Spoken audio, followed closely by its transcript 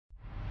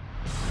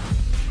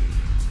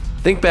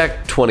Think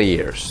back 20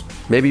 years.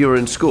 Maybe you were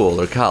in school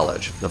or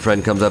college. A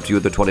friend comes up to you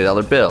with a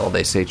 $20 bill.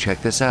 They say,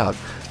 check this out.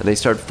 And they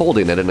start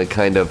folding it in a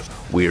kind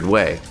of weird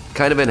way.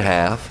 Kind of in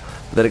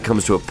half. Then it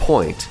comes to a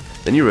point.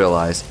 Then you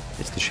realize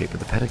it's the shape of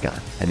the Pentagon.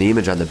 And the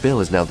image on the bill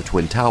is now the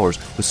Twin Towers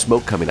with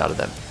smoke coming out of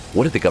them.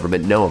 What did the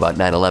government know about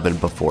 9/11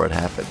 before it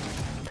happened?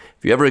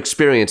 If you ever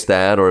experienced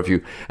that, or if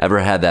you ever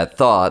had that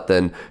thought,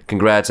 then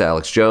congrats,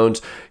 Alex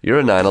Jones. You're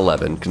a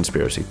 9/11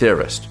 conspiracy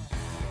theorist.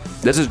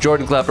 This is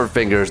Jordan Klepper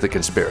Fingers the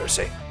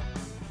Conspiracy.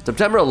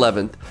 September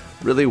 11th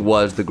really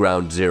was the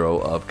ground zero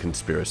of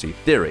conspiracy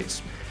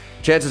theories.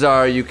 Chances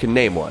are you can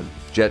name one.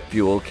 Jet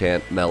fuel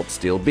can't melt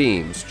steel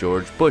beams.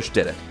 George Bush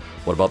did it.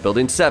 What about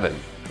Building 7?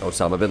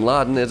 Osama bin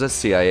Laden is a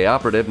CIA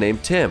operative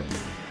named Tim.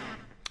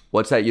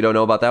 What's that you don't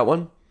know about that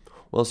one?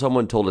 Well,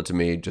 someone told it to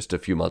me just a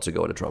few months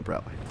ago at a Trump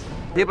rally.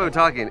 People are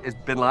talking. Is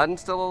bin Laden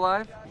still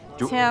alive?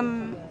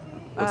 Tim,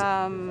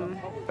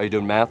 Are you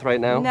doing math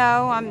right now?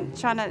 no, I'm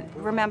trying to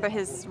remember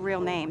his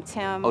real name.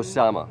 Tim.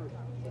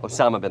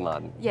 Osama bin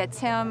Laden. Yeah,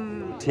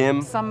 Tim.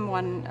 Tim?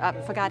 Someone,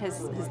 forgot his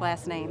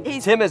last name.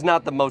 Tim is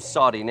not the most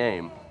Saudi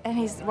name. And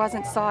he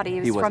wasn't Saudi,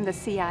 he was from the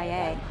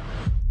CIA.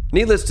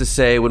 Needless to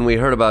say, when we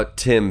heard about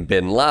Tim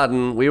bin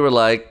Laden, we were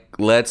like,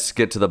 let's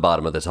get to the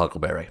bottom of this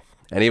huckleberry.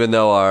 And even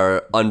though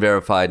our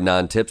unverified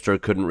non-tipster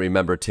couldn't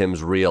remember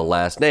Tim's real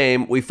last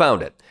name, we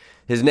found it.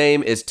 His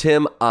name is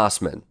Tim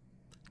Osman.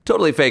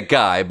 Totally fake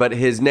guy, but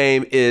his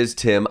name is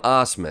Tim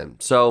Osman.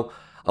 So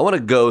I want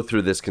to go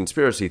through this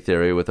conspiracy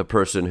theory with a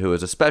person who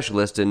is a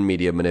specialist in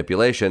media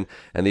manipulation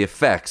and the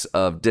effects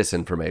of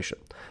disinformation.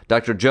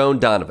 Dr. Joan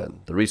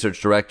Donovan, the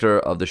research director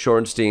of the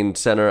Shorenstein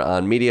Center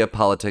on Media,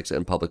 Politics,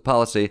 and Public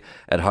Policy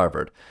at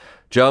Harvard.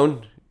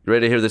 Joan, you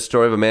ready to hear this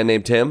story of a man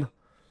named Tim?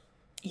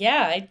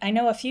 Yeah, I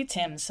know a few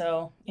Tims,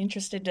 so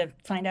interested to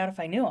find out if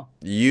I knew him.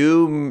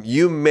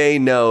 You may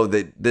know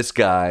that this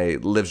guy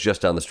lives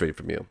just down the street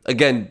from you.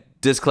 Again,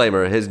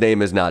 disclaimer, his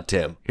name is not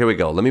Tim. Here we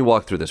go. Let me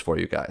walk through this for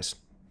you guys.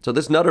 So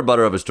this nutter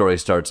butter of a story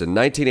starts in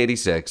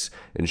 1986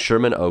 in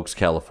Sherman Oaks,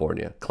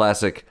 California.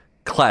 Classic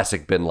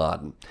bin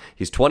Laden.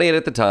 He's 28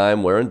 at the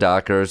time, wearing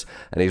Dockers,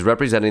 and he's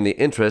representing the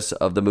interests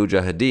of the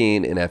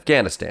Mujahideen in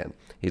Afghanistan.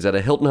 He's at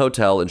a Hilton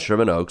Hotel in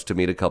Sherman Oaks to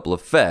meet a couple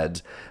of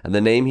feds, and the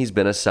name he's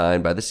been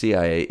assigned by the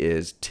CIA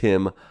is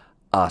Tim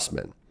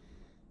Osman.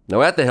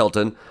 Now at the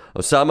Hilton,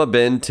 Osama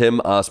bin Tim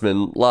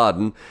Osman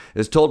Laden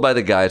is told by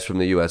the guys from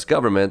the U.S.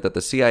 government that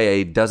the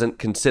CIA doesn't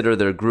consider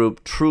their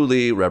group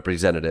truly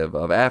representative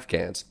of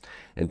Afghans,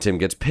 and Tim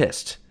gets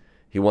pissed.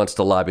 He wants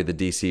to lobby the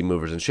D.C.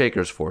 movers and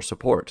shakers for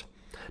support.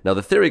 Now,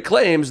 the theory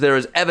claims there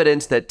is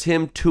evidence that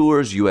Tim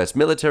tours U.S.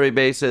 military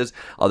bases,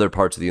 other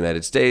parts of the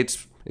United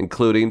States,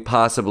 including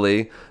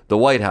possibly the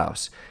White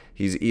House.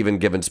 He's even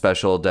given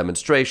special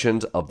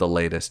demonstrations of the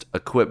latest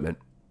equipment.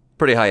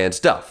 Pretty high-end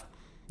stuff.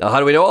 Now, how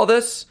do we know all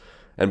this?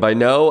 And by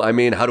know, I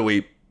mean, how do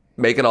we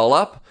make it all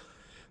up?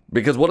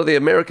 Because one of the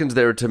Americans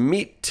there to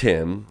meet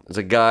Tim is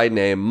a guy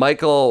named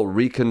Michael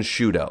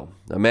Rikunshudo,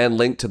 a man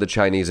linked to the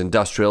Chinese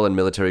industrial and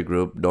military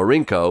group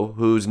Norinco,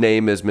 whose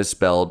name is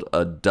misspelled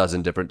a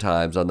dozen different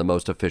times on the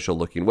most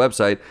official-looking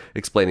website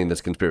explaining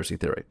this conspiracy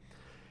theory.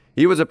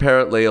 He was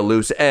apparently a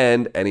loose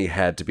end, and he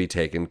had to be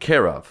taken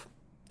care of.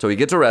 So he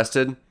gets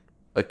arrested,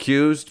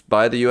 accused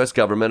by the U.S.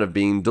 government of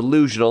being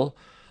delusional,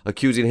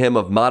 accusing him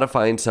of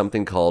modifying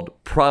something called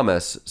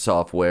PROMIS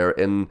software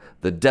in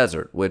the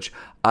desert, which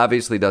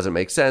obviously doesn't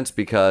make sense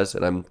because,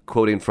 and I'm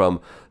quoting from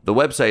the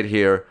website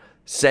here,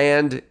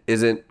 sand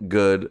isn't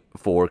good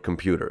for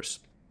computers.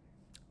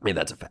 I mean,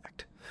 that's a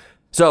fact.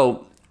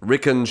 So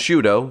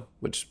Rikunshudo,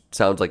 which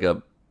sounds like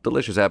a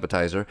delicious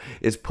appetizer,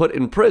 is put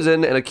in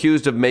prison and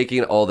accused of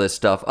making all this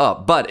stuff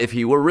up. But if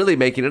he were really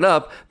making it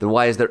up, then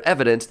why is there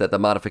evidence that the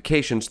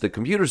modifications to the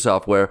computer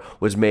software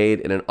was made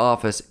in an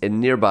office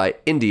in nearby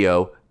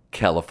Indio,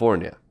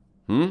 California?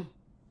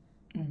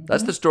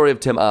 That's the story of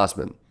Tim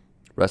Osman.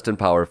 Rest in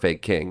power,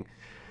 fake king.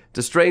 It's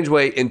a strange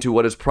way into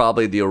what is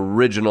probably the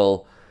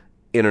original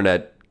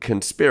internet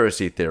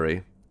conspiracy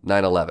theory,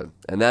 9/11.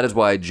 And that is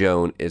why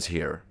Joan is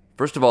here.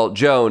 First of all,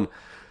 Joan,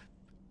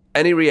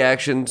 any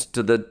reactions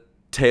to the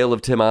tale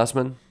of Tim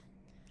Osman?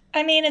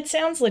 I mean, it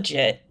sounds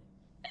legit.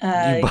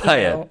 You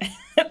buy it.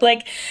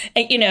 Like,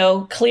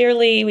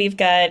 clearly we've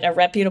got a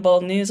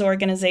reputable news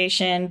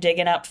organization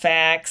digging up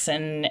facts,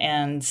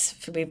 and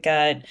we've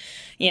got,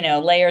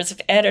 layers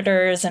of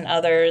editors and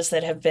others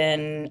that have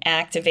been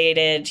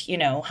activated.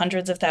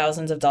 Hundreds of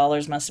thousands of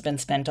dollars must have been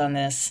spent on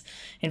this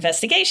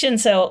investigation.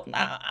 So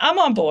I'm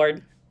on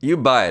board. You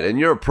buy it, and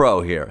you're a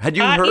pro here. Had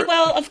you heard?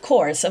 Well, of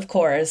course.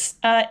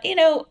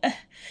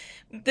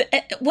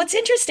 What's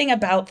interesting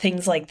about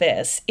things like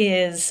this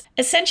is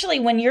essentially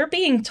when you're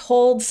being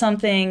told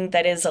something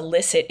that is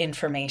illicit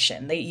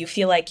information, that you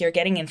feel like you're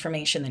getting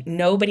information that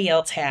nobody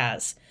else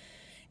has,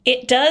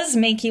 it does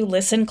make you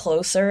listen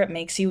closer. It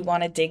makes you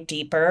want to dig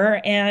deeper.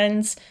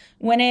 And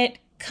when it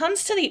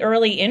comes to the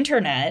early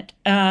internet,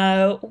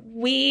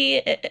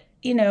 we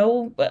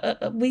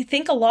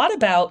think a lot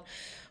about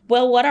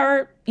well,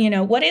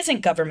 what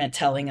isn't government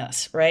telling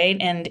us, right?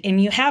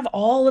 And you have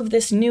all of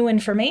this new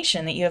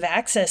information that you have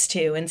access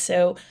to. And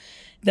so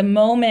the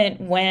moment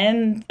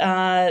when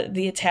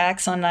the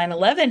attacks on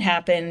 9/11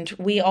 happened,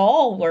 we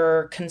all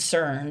were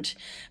concerned,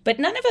 but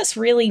none of us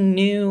really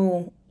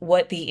knew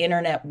what the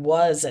internet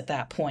was at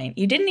that point.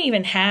 You didn't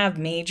even have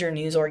major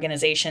news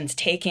organizations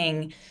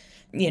taking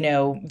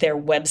their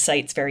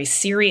websites very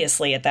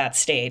seriously at that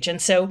stage. And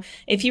so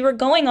if you were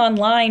going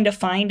online to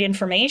find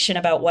information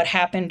about what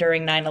happened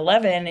during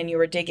 9/11 and you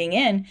were digging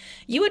in,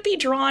 you would be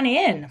drawn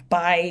in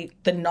by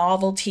the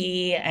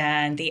novelty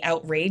and the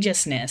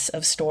outrageousness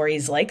of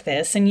stories like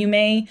this. And you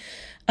may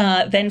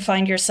then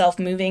find yourself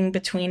moving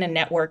between a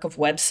network of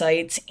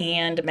websites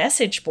and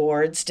message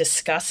boards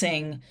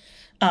discussing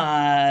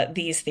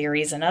these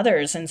theories and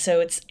others. And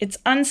so it's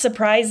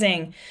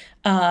unsurprising,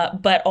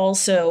 but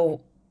also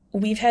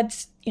we've had,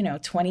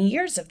 20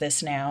 years of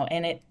this now,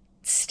 and it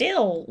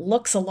still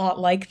looks a lot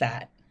like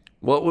that.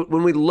 Well,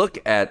 when we look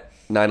at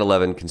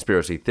 9/11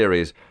 conspiracy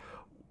theories,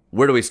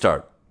 where do we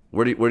start?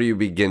 Where do you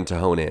begin to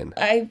hone in?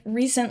 I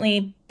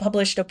recently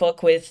published a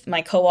book with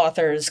my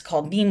co-authors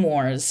called Meme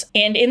Wars.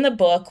 And in the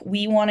book,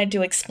 we wanted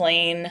to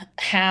explain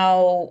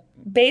how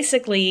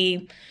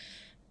basically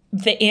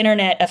the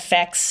internet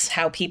affects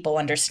how people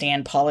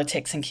understand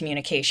politics and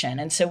communication.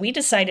 And so we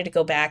decided to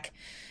go back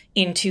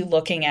into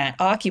looking at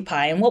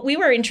Occupy. And what we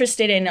were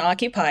interested in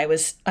Occupy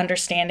was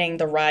understanding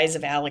the rise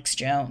of Alex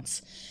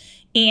Jones.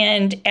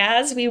 And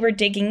as we were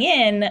digging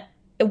in,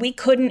 we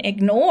couldn't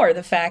ignore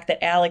the fact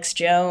that Alex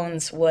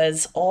Jones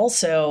was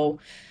also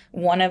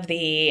one of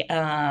the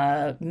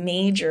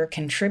major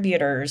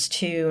contributors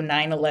to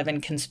 9/11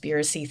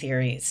 conspiracy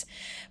theories.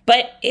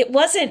 But it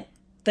wasn't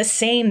the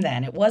same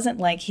then. It wasn't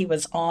like he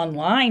was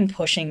online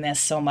pushing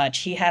this so much.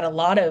 He had a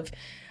lot of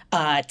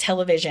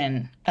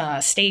television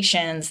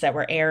stations that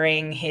were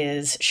airing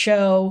his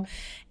show.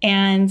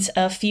 And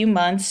a few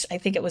months, I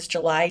think it was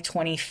July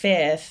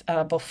 25th,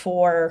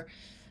 before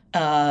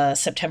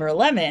September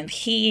 11th,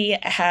 he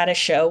had a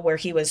show where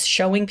he was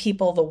showing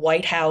people the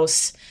White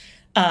House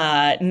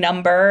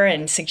number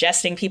and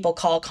suggesting people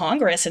call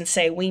Congress and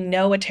say, we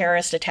know a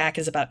terrorist attack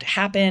is about to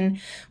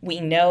happen. We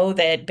know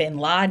that bin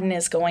Laden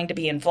is going to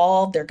be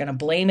involved. They're going to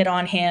blame it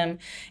on him.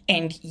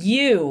 And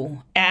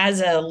you, as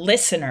a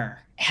listener,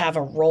 have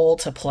a role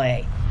to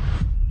play.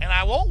 And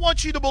I won't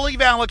want you to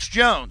believe Alex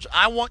Jones.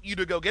 I want you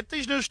to go get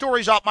these news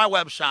stories off my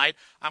website.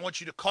 I want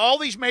you to call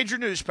these major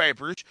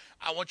newspapers.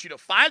 I want you to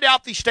find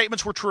out these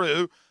statements were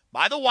true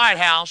by the White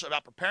House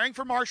about preparing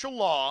for martial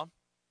law.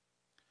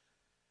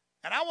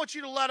 And I want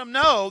you to let them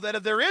know that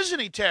if there is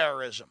any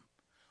terrorism,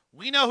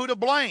 we know who to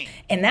blame.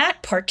 And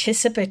that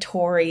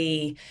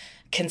participatory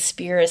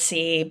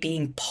conspiracy,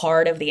 being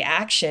part of the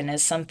action,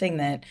 is something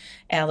that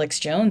Alex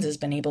Jones has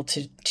been able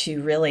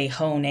to really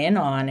hone in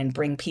on and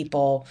bring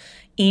people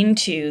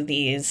into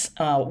these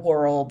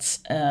worlds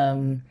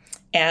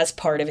as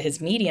part of his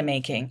media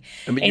making.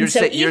 I mean,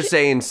 you're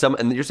saying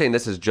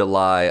this is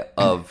July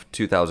of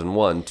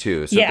 2001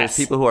 too. So yes. There's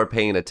people who are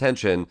paying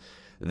attention.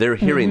 They're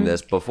hearing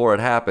this before it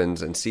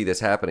happens and see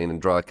this happening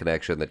and draw a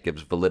connection that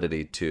gives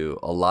validity to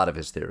a lot of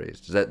his theories.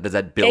 Does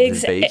that build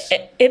his base?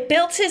 It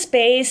builds his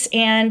base,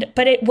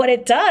 what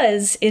it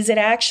does is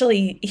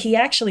he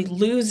actually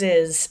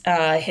loses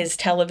his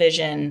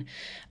television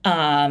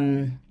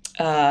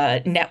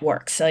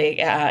networks.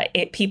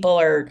 People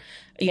are,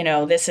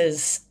 this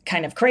is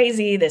kind of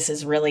crazy. This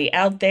is really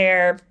out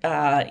there.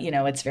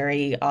 It's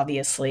very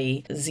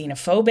obviously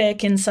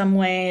xenophobic in some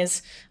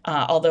ways.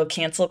 Although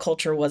cancel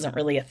culture wasn't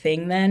really a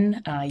thing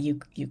then.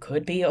 You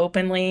could be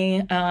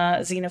openly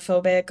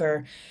xenophobic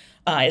or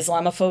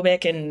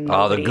Islamophobic, and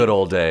the good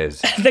old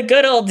days. The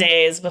good old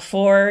days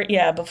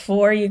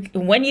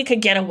when you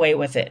could get away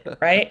with it,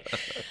 right?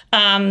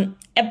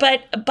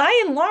 But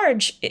by and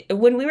large,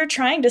 when we were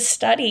trying to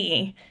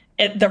study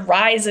the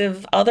rise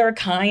of other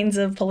kinds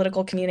of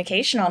political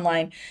communication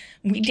online,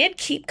 we did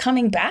keep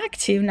coming back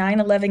to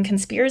 9/11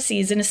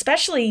 conspiracies, and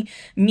especially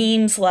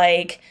memes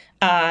like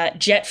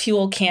jet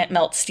fuel can't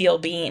melt steel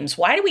beams.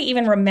 Why do we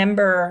even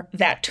remember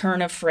that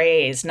turn of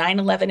phrase?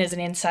 9/11 is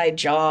an inside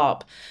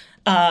job.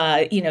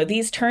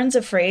 These turns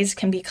of phrase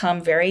can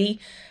become very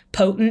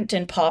potent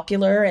and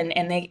popular,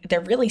 and they're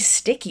really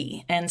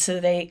sticky. And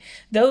so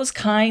those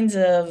kinds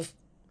of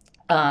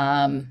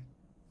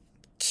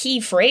key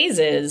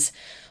phrases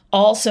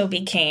also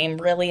became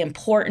really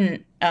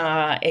important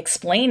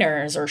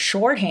explainers or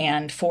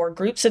shorthand for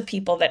groups of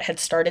people that had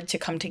started to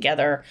come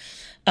together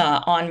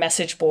on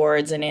message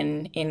boards and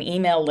in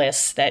email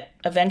lists that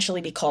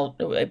eventually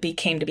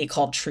became to be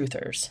called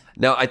truthers.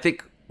 Now, I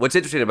think what's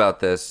interesting about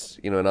this,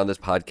 and on this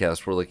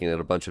podcast, we're looking at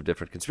a bunch of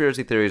different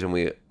conspiracy theories, and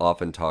we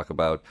often talk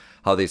about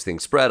how these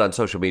things spread on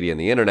social media and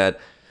the internet.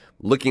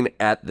 Looking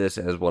at this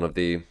as one of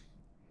the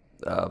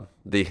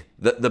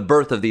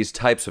birth of these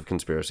types of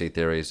conspiracy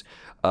theories,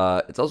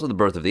 it's also the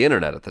birth of the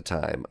internet at the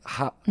time.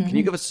 Can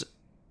you give us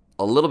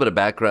a little bit of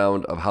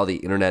background of how the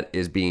internet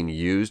is being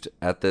used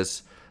at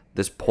this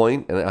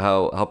point, and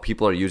how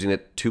people are using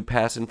it to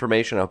pass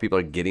information, how people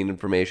are getting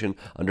information,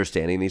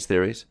 understanding these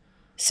theories?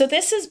 So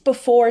this is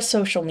before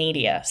social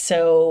media.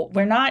 So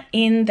we're not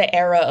in the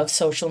era of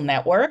social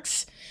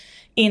networks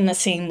in the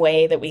same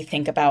way that we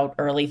think about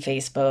early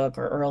Facebook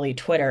or early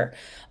Twitter.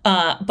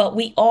 But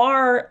we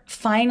are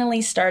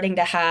finally starting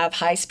to have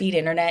high-speed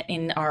internet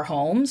in our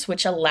homes,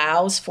 which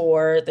allows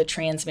for the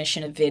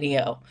transmission of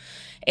video.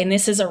 And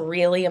this is a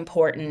really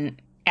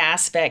important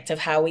aspect of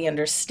how we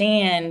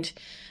understand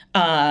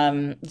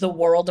the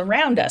world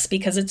around us,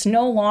 because it's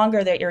no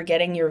longer that you're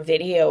getting your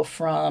video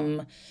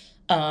from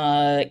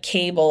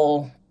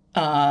cable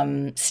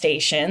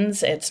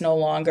stations. It's no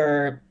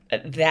longer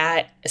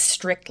that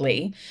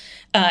strictly.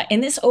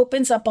 And this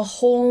opens up a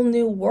whole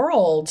new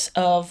world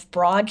of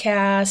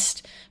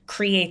broadcast,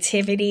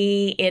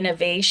 creativity,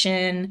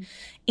 innovation.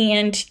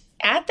 And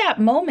at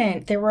that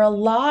moment, there were a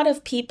lot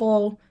of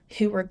people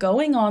who were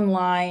going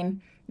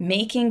online,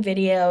 making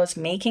videos,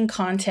 making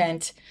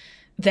content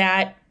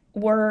that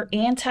were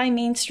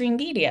anti-mainstream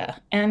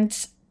media. And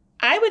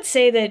I would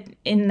say that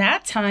in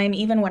that time,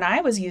 even when I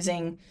was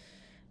using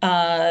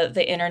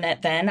the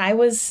internet then, I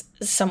was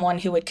someone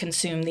who would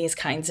consume these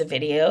kinds of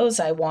videos.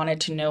 I wanted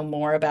to know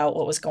more about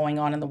what was going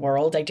on in the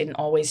world. I didn't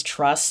always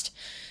trust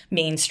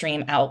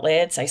mainstream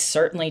outlets. I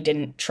certainly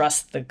didn't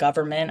trust the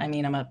government. I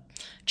mean, I'm a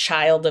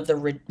child of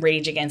the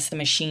Rage Against the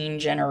Machine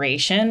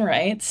generation,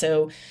 right?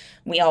 So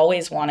we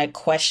always want to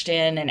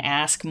question and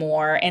ask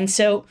more. And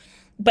so,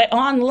 but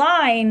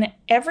online,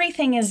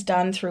 everything is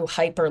done through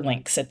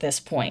hyperlinks at this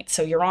point.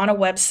 So you're on a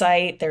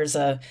website, there's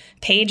a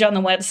page on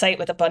the website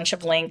with a bunch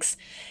of links.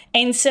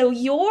 And so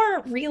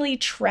you're really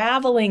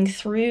traveling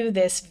through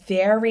this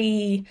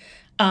very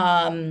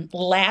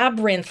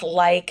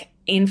labyrinth-like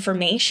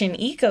information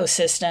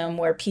ecosystem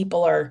where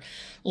people are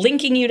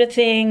linking you to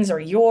things,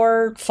 or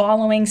you're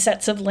following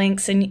sets of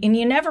links, and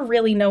you never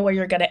really know where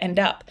you're going to end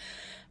up.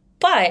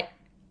 But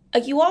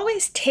you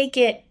always take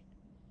it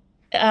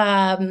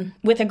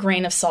with a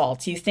grain of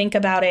salt. You think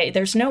about it,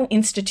 there's no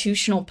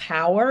institutional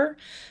power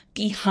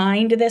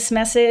behind this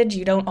message.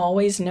 You don't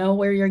always know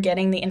where you're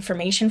getting the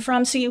information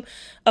from. So you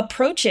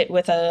approach it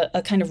with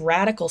a kind of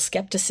radical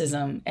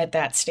skepticism at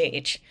that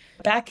stage.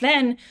 Back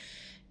then,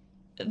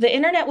 the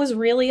internet was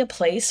really a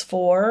place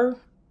for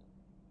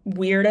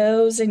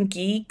weirdos and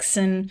geeks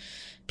and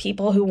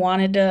people who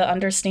wanted to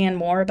understand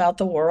more about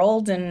the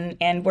world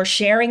and were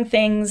sharing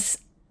things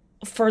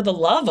for the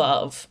love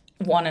of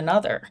one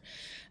another.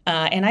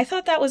 And I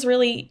thought that was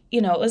really,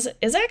 it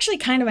was actually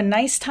kind of a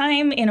nice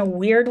time in a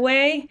weird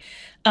way,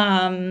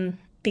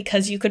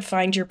 because you could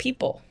find your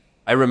people.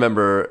 I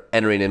remember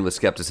entering in with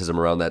skepticism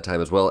around that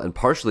time as well, and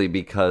partially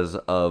because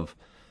of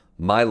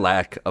my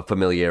lack of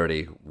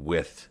familiarity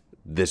with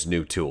this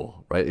new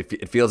tool, right?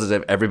 It feels as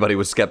if everybody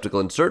was skeptical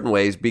in certain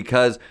ways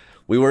because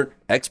we weren't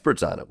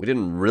experts on it. We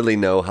didn't really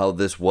know how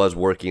this was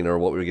working or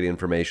what we were getting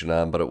information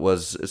on, but it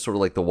was sort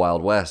of like the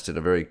Wild West in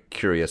a very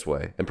curious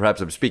way. And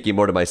perhaps I'm speaking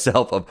more to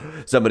myself of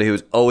somebody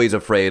who's always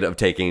afraid of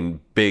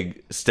taking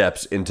big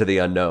steps into the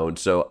unknown.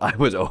 So I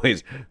was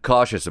always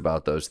cautious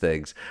about those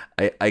things.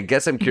 I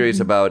guess I'm curious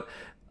about,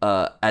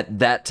 at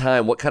that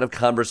time, what kind of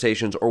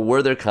conversations, or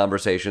were there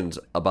conversations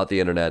about the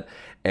internet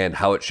and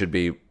how it should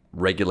be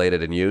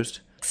regulated and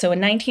used? So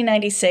in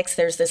 1996,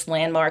 there's this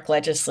landmark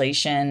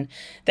legislation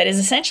that is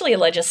essentially a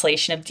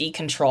legislation of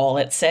decontrol.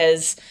 It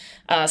says,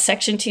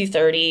 Section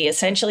 230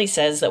 essentially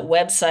says that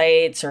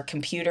websites or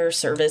computer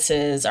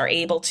services are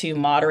able to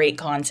moderate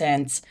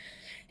content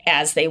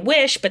as they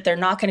wish, but they're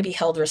not going to be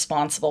held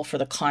responsible for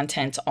the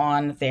content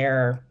on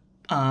their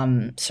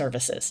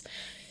services.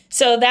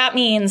 So that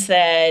means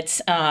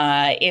that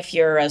if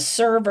you're a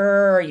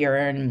server, or you're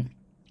an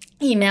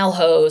email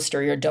host,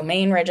 or your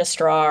domain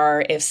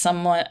registrar, if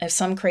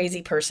some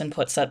crazy person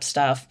puts up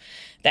stuff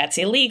that's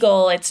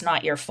illegal, it's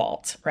not your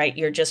fault, right?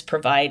 You're just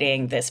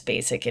providing this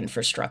basic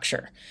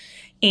infrastructure.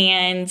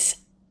 And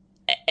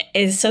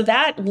so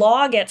that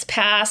law gets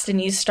passed, and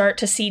you start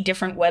to see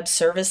different web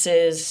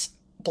services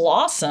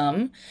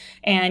blossom,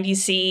 and you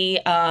see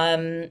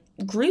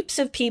groups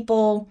of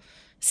people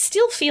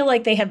still feel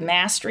like they have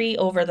mastery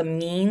over the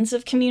means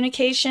of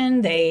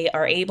communication. They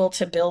are able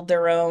to build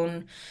their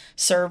own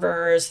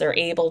servers. They're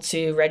able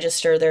to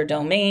register their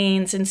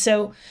domains. And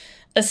so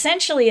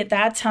essentially at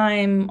that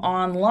time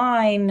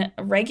online,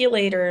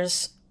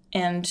 regulators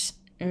and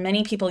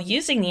many people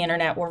using the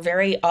internet were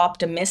very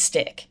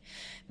optimistic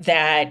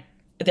that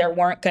there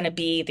weren't going to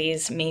be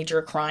these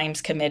major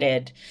crimes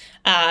committed.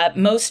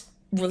 Most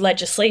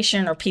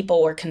legislation, or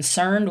people were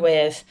concerned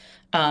with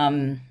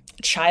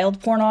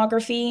child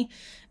pornography.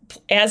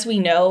 As we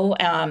know,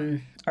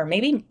 or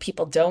maybe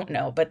people don't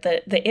know, but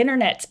the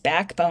internet's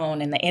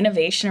backbone and the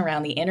innovation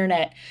around the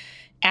internet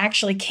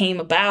actually came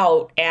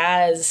about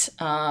as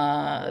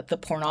the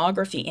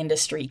pornography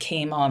industry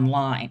came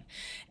online.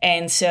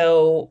 And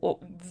so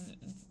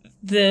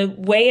the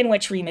way in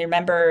which we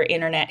remember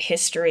internet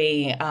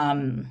history,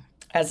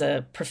 as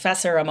a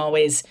professor, I'm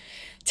always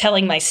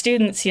telling my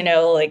students,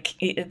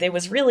 it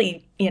was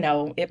really,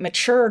 it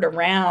matured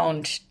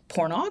around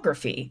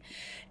pornography.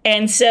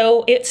 And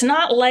so it's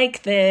not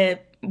like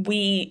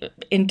we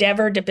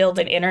endeavored to build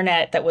an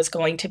internet that was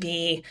going to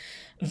be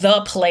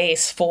the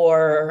place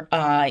for,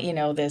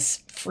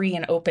 this free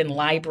and open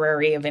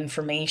library of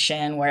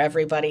information where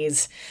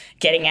everybody's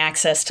getting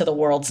access to the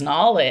world's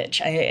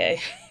knowledge.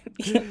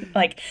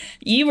 Like,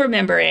 you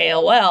remember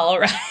AOL,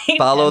 right?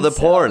 Follow And the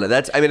so- porn. And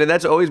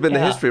that's always been the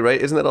Yeah. history,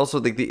 right? Isn't that also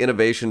like the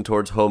innovation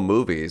towards home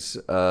movies?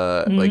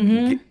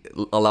 Allowing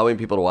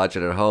people to watch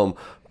it at home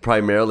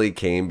primarily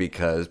came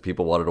because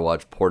people wanted to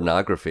watch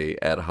pornography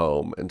at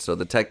home. And so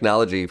the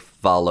technology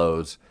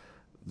follows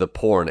the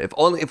porn.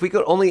 If we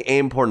could only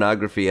aim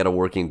pornography at a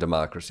working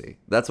democracy,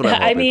 that's what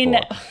I'm hoping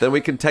for. Then we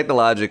can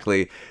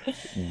technologically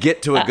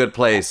get to a good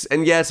place.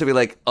 And yes, it'd be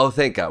like, oh,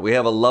 thank God, we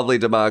have a lovely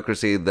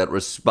democracy that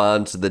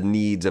responds to the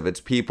needs of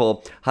its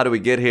people. How do we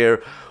get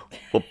here?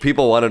 Well,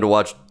 people wanted to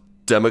watch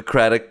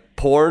democratic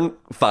porn.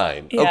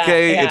 Fine. Yeah,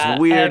 Okay, yeah. it's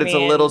weird. I It's a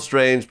mean, little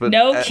strange, but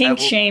no kink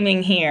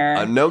shaming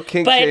here. no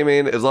kink But-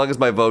 shaming as long as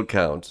my vote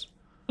counts.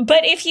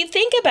 But if you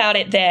think about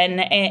it then,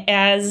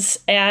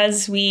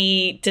 as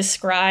we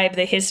describe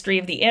the history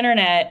of the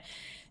internet,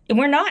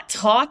 we're not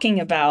talking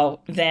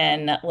about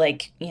then,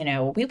 like,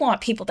 we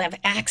want people to have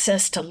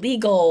access to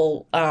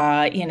legal,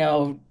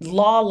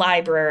 law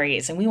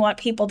libraries, and we want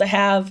people to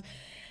have,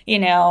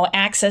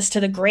 access to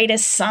the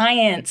greatest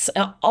science.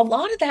 A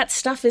lot of that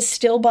stuff is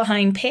still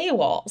behind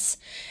paywalls.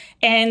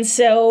 And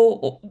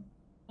so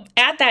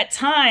at that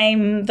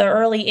time, the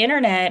early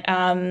internet,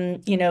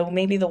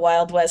 maybe the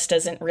Wild West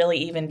doesn't really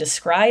even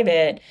describe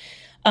it,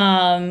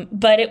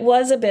 but it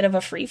was a bit of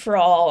a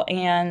free-for-all,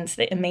 and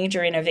the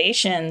major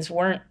innovations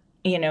weren't,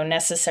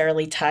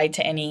 necessarily tied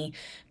to any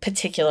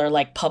particular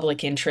like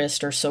public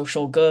interest or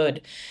social good.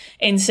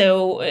 And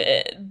so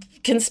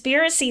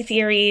conspiracy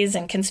theories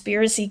and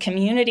conspiracy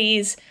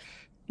communities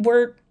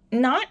were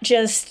not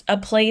just a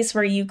place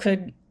where you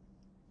could,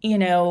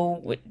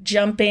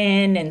 jump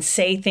in and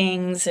say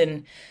things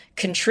and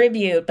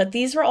contribute, but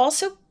these were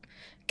also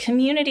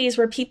communities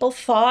where people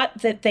thought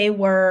that they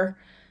were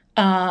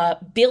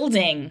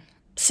building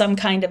some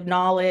kind of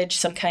knowledge,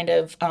 some kind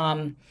of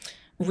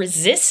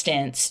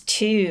resistance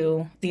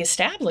to the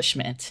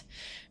establishment,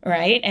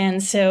 right?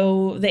 And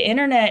so the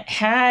internet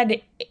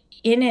had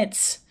in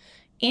its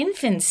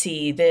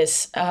infancy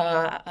this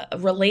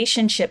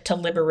relationship to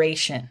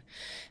liberation,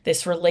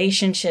 this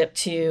relationship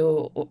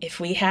to, if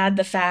we had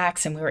the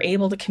facts and we were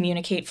able to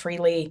communicate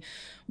freely,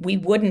 we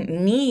wouldn't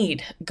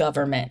need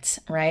government,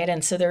 right?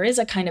 And so there is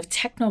a kind of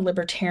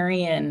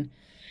techno-libertarian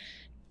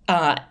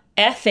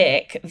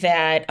ethic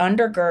that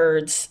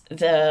undergirds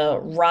the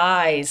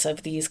rise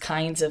of these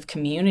kinds of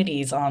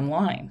communities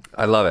online.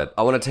 I love it.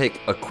 I want to take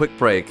a quick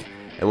break,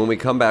 and when we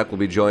come back, we'll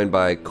be joined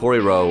by Corey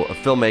Rowe, a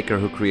filmmaker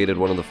who created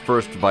one of the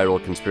first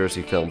viral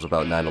conspiracy films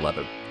about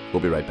 9/11.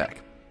 We'll be right back.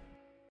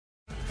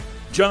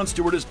 Jon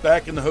Stewart is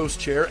back in the host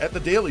chair at The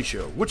Daily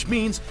Show, which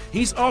means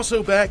he's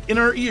also back in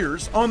our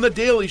ears on The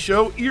Daily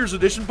Show Ears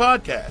Edition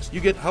podcast. You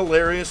get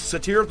hilarious,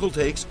 satirical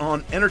takes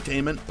on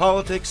entertainment,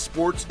 politics,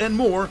 sports, and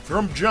more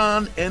from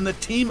Jon and the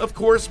team of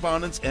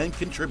correspondents and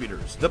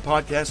contributors. The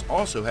podcast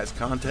also has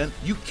content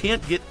you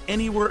can't get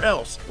anywhere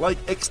else, like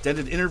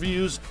extended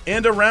interviews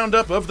and a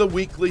roundup of the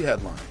weekly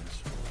headlines.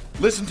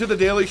 Listen to The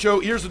Daily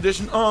Show Ears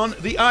Edition on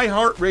the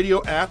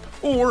iHeartRadio app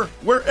or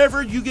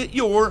wherever you get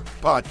your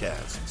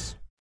podcasts.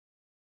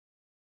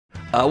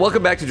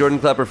 Welcome back to Jordan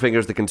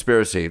Clapperfinger's The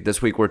Conspiracy.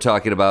 This week we're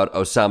talking about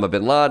Osama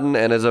bin Laden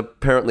and his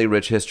apparently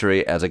rich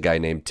history as a guy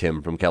named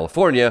Tim from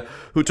California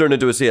who turned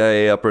into a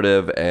CIA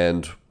operative,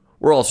 and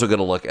we're also going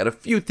to look at a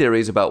few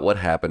theories about what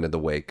happened in the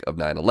wake of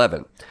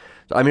 9/11.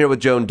 So I'm here with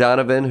Joan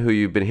Donovan, who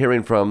you've been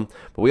hearing from,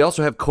 but we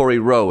also have Corey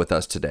Rowe with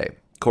us today.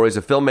 Corey's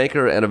a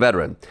filmmaker and a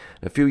veteran.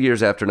 A few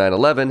years after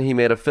 9/11, he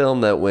made a film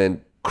that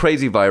went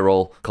crazy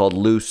viral called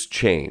Loose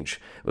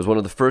Change. It was one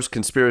of the first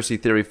conspiracy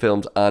theory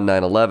films on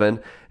 9/11,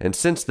 and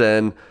since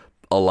then,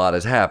 a lot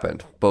has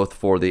happened, both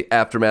for the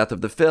aftermath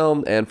of the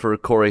film and for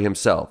Corey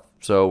himself.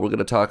 So we're going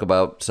to talk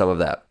about some of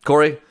that.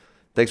 Corey,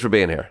 thanks for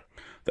being here.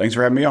 Thanks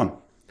for having me on.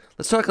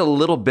 Let's talk a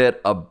little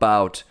bit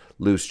about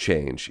Loose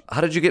Change.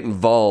 How did you get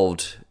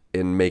involved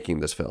in making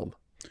this film?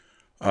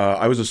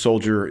 I was a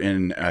soldier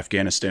in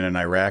Afghanistan and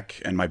Iraq,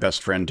 and my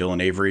best friend,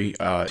 Dylan Avery,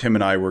 him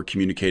and I were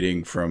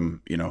communicating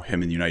from,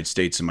 him in the United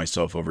States and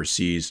myself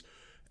overseas,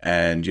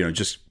 and,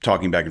 just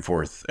talking back and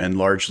forth. And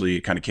largely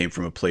it kind of came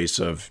from a place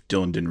of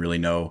Dylan didn't really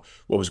know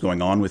what was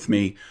going on with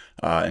me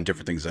and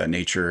different things of that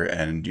nature,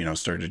 and,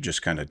 started to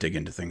just kind of dig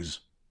into things.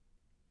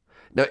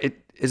 Now,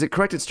 is it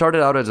correct? It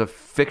started out as a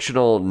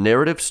fictional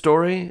narrative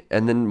story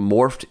and then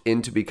morphed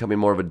into becoming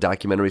more of a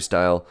documentary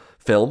style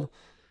film?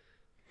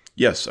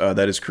 Yes,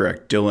 that is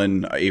correct.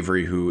 Dylan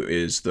Avery, who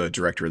is the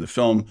director of the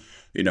film,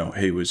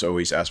 he was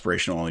always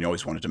aspirational and he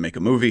always wanted to make a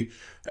movie.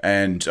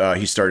 And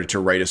he started to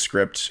write a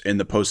script in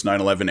the post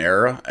 9/11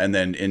 era. And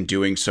then in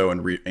doing so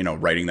and,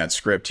 writing that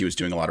script, he was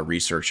doing a lot of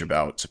research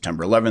about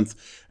September 11th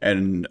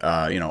and,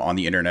 on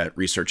the internet,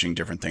 researching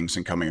different things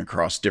and coming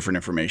across different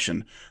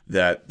information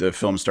that the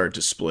film started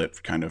to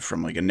split kind of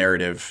from like a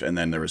narrative. And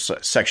then there was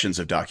sections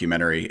of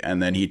documentary.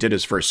 And then he did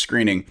his first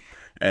screening.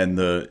 And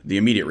the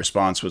immediate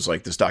response was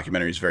like, this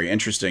documentary is very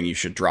interesting. You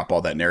should drop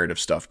all that narrative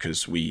stuff,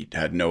 because we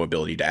had no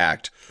ability to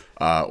act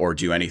or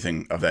do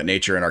anything of that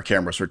nature. And our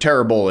cameras were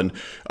terrible. And,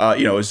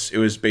 it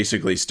was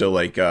basically still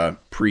like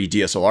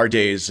pre-DSLR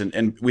days.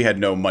 And we had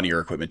no money or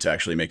equipment to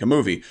actually make a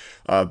movie.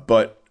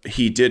 But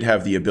he did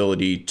have the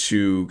ability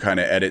to kind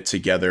of edit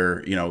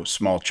together,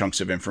 small chunks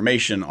of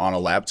information on a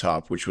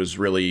laptop, which was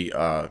really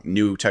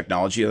new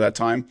technology at that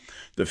time.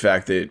 The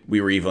fact that we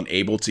were even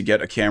able to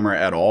get a camera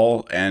at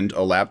all and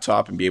a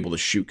laptop and be able to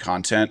shoot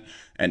content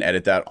and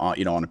edit that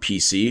on a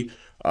PC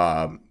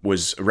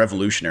was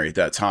revolutionary at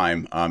that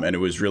time. And it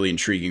was really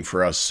intriguing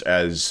for us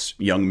as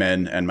young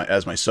men and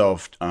as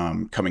myself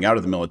coming out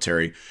of the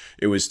military.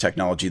 It was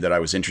technology that I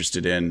was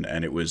interested in,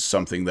 and it was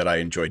something that I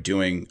enjoyed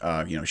doing,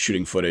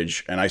 shooting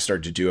footage. And I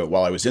started to do it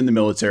while I was in the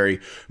military,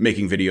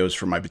 making videos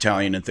for my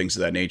battalion and things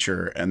of that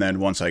nature. And then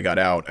once I got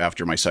out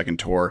after my second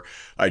tour,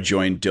 I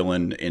joined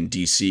Dylan in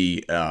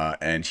DC,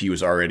 and he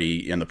was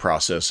already in the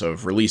process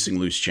of releasing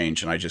Loose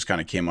Change. And I just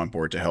kind of came on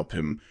board to help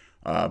him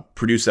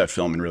produce that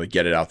film and really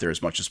get it out there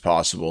as much as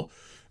possible.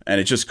 And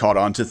it just caught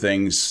on to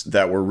things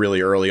that were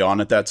really early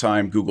on at that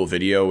time. Google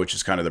Video, which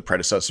is kind of the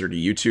predecessor to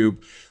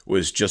YouTube,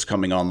 was just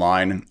coming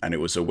online, and it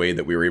was a way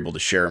that we were able to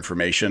share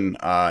information.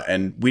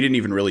 And we didn't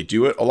even really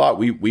do it a lot.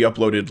 We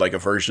uploaded like a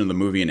version of the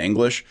movie in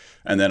English,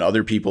 and then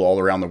other people all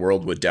around the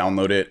world would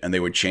download it, and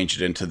they would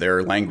change it into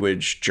their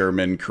language,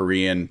 German,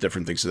 Korean,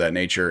 different things of that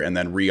nature, and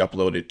then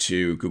re-upload it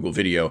to Google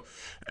Video.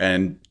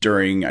 And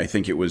during, I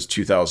think it was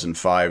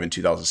 2005 and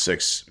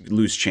 2006,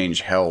 Loose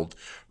Change held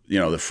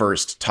the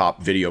first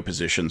top video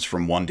positions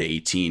from 1 to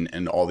 18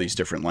 in all these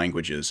different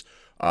languages.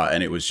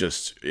 And it was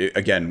just,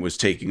 was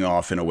taking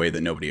off in a way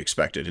that nobody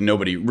expected and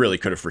nobody really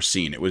could have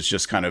foreseen. It was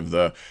just kind of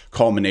the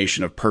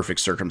culmination of perfect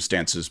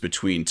circumstances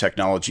between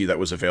technology that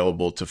was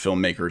available to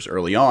filmmakers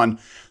early on,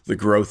 the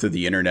growth of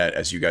the internet,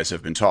 as you guys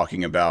have been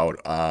talking about,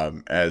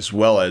 as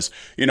well as,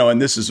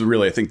 and this is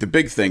really, I think the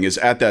big thing is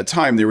at that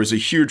time, there was a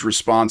huge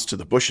response to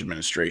the Bush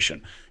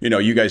administration.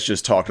 You guys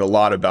just talked a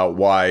lot about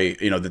why,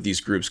 that these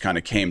groups kind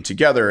of came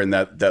together, and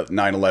that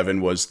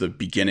 9/11 was the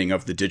beginning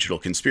of the digital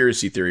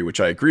conspiracy theory, which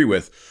I agree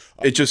with.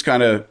 It just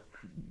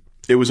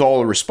it was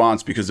all a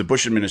response because the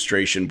Bush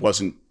administration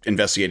wasn't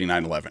investigating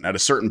 9/11. At a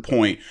certain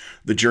point,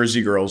 the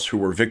Jersey girls who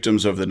were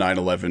victims of the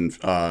 9/11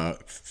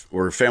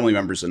 or family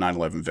members of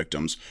 9/11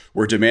 victims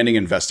were demanding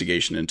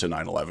investigation into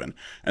 9/11.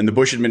 And the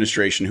Bush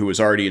administration, who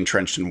was already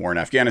entrenched in war in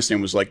Afghanistan,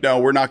 was like, no,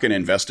 we're not going to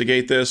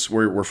investigate this.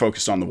 We're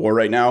focused on the war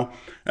right now.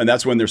 And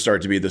that's when there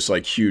started to be this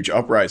like huge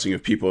uprising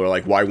of people who are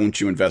like, why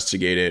won't you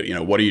investigate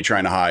it? What are you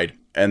trying to hide?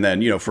 And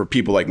then, for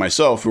people like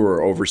myself who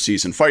are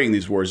overseas and fighting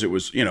these wars, it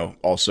was,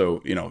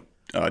 also,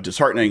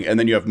 disheartening. And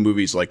then you have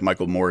movies like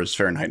Michael Moore's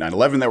Fahrenheit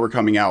 9/11 that were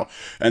coming out.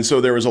 And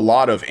so there was a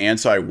lot of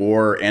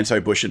anti-war,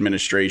 anti-Bush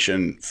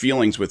administration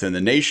feelings within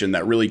the nation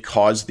that really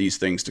caused these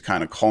things to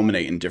kind of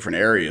culminate in different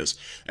areas.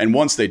 And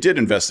once they did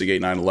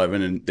investigate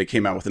 9/11 and they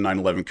came out with the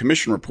 9/11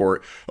 Commission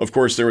report, of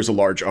course, there was a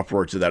large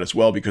uproar to that as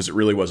well, because it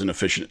really wasn't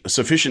a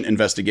sufficient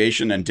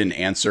investigation and didn't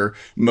answer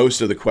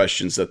most of the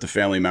questions that the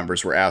family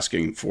members were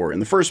asking for in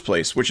the first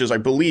place, which is, I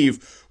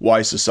believe,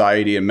 why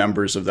society and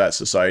members of that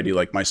society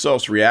like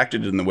myself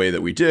reacted in the way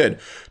that we did,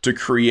 to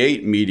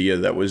create media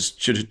that was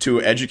to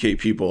educate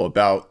people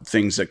about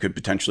things that could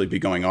potentially be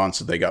going on,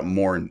 so they got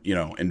more,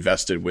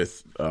 invested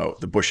with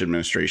the Bush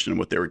administration and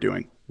what they were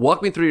doing.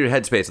 Walk me through your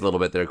headspace a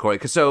little bit there, Corey.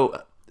 Because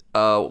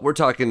we're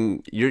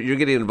talking, you're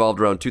getting involved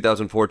around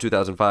 2004,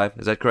 2005.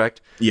 Is that correct?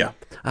 Yeah.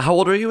 How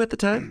old are you at the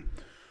time?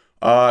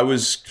 I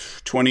was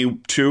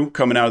 22,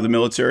 coming out of the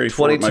military.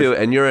 22,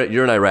 and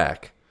you're in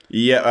Iraq.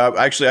 Yeah,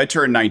 actually, I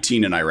turned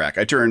 19 in Iraq.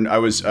 I turned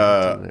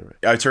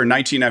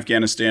 19 in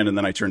Afghanistan, and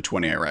then I turned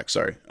 20 in Iraq.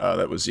 Sorry,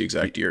 that was the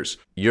exact years.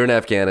 You're in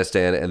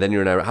Afghanistan, and then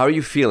you're in Iraq. How are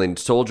you feeling?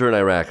 Soldier in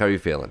Iraq, how are you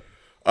feeling?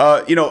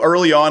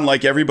 Early on,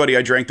 like everybody,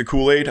 I drank the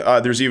Kool-Aid.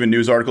 There's even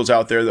news articles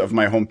out there of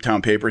my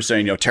hometown paper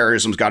saying,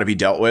 terrorism's got to be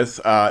dealt with.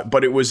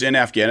 But it was in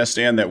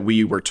Afghanistan that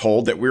we were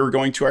told that we were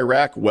going to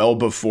Iraq well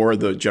before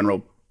the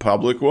general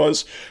public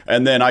was.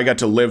 And then I got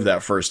to live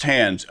that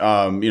firsthand,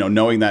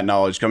 knowing that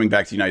knowledge, coming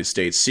back to the United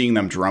States, seeing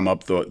them drum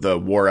up the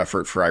war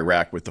effort for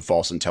Iraq with the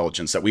false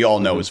intelligence that we all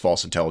know is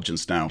false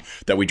intelligence now,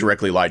 that we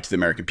directly lied to the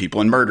American people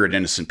and murdered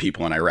innocent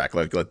people in Iraq.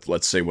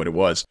 Let's say what it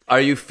was.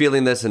 Are you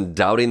feeling this and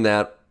doubting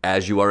that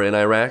as you are in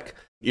Iraq?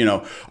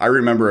 I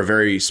remember a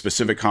very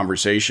specific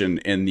conversation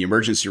in the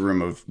emergency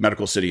room of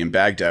Medical City in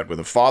Baghdad with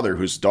a father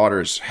whose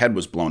daughter's head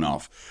was blown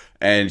off.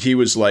 And he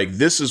was like,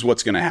 this is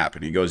what's going to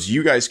happen. He goes,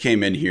 you guys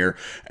came in here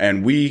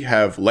and we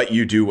have let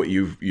you do what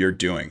you're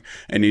doing.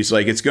 And he's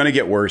like, it's going to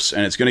get worse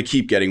and it's going to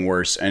keep getting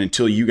worse. And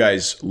until you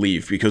guys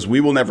leave, because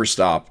we will never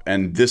stop.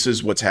 And this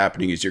is what's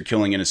happening, is you're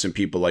killing innocent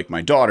people like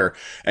my daughter.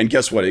 And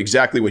guess what?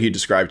 Exactly what he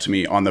described to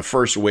me on the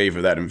first wave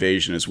of that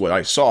invasion is what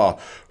I saw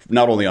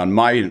not only on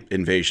my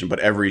invasion, but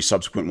every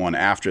subsequent one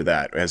after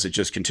that, as it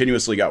just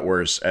continuously got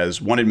worse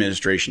as one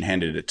administration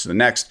handed it to the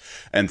next,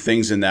 and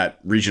things in that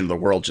region of the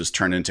world just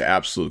turned into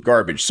absolute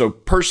garbage. So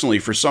personally,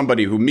 for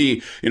somebody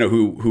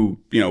who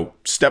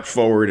stepped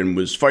forward and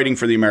was fighting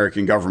for the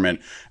American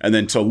government, and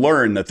then to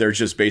learn that they're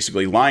just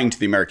basically lying to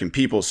the American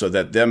people so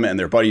that them and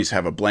their buddies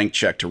have a blank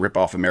check to rip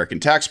off American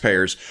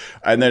taxpayers.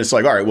 And then it's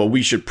like, all right, well,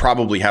 we should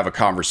probably have a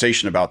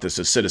conversation about this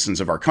as citizens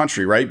of our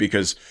country, right?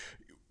 Because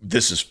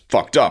this is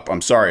fucked up.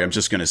 I'm sorry. I'm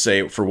just going to say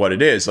it for what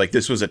it is. Like,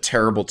 this was a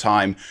terrible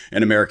time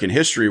in American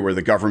history where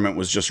the government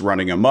was just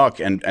running amok,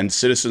 and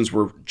citizens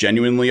were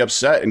genuinely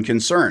upset and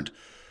concerned.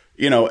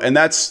 And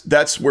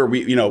that's where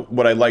we,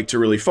 what I like to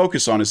really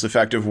focus on is the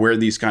fact of where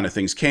these kind of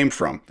things came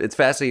from. It's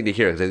fascinating to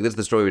hear, because this is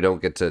the story we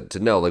don't get to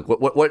know, like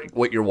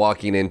what you're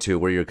walking into,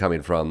 where you're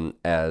coming from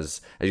as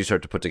you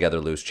start to put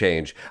together Loose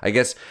Change. I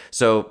guess,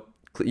 so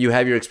you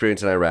have your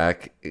experience in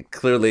Iraq. It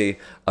clearly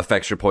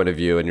affects your point of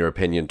view and your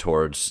opinion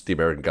towards the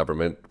American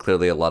government.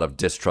 Clearly a lot of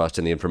distrust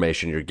in the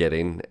information you're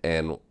getting.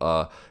 And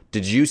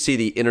did you see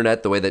the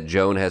internet the way that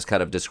Joan has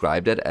kind of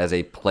described it, as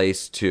a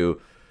place to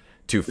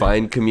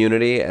find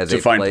community, as to a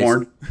find place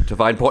porn? To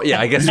find porn. Yeah,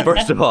 I guess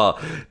first of all,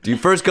 do you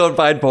first go and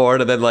find porn,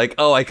 and then like,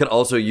 oh, I could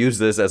also use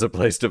this as a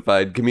place to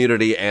find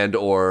community and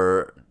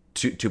or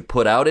to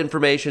put out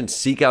information,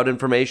 seek out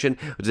information?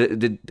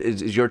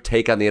 Is your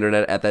take on the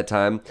internet at that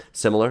time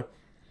similar?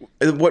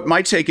 What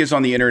my take is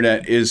on the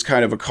internet is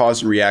kind of a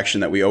cause and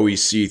reaction that we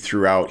always see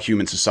throughout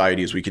human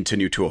society as we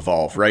continue to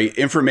evolve, right?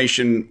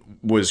 Information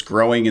was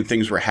growing and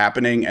things were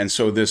happening. And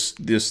so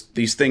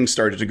these things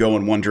started to go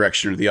in one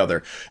direction or the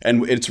other.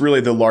 And it's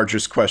really the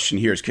largest question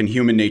here is, can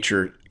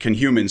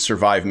humans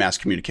survive mass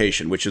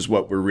communication, which is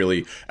what we're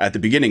really at the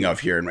beginning of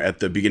here and at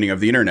the beginning of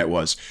the internet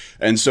was.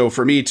 And so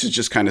for me to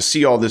just kind of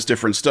see all this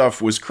different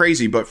stuff was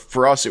crazy. But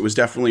for us, it was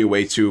definitely a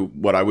way to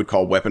what I would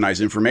call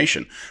weaponize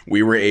information.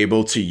 We were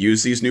able to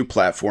use these new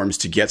platforms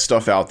to get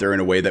stuff out there in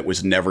a way that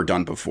was never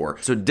done before.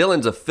 So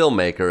Dylan's a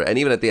filmmaker, and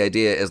even at the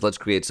idea is, let's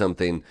create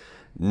something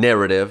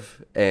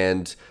narrative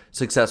and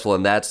successful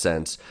in that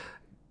sense.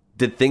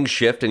 Did things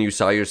shift and you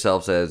saw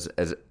yourselves as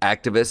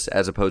activists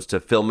as opposed to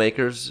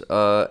filmmakers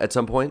at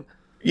some point?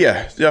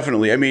 Yeah,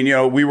 definitely. I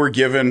mean, we were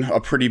given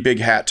a pretty big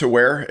hat to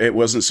wear. It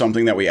wasn't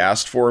something that we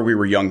asked for. We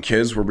were young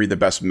kids. Were we the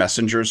best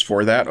messengers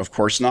for that? Of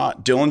course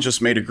not. Dylan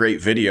just made a great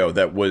video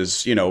that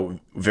was,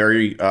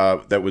 very,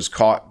 that was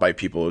caught by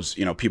people. It was,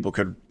 people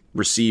could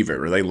receive it,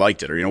 or they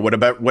liked it, or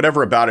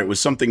whatever about it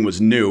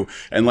was new.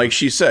 And like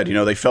she said,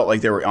 they felt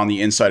like they were on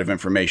the inside of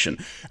information,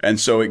 and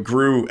so it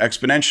grew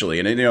exponentially.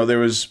 And there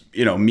was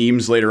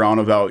memes later on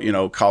about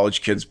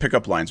college kids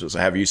pickup lines was,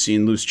 have you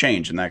seen Loose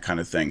Change, and that kind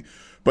of thing.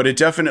 But it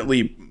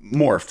definitely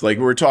morphed. Like,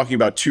 we're talking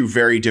about two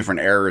very different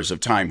eras of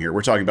time here.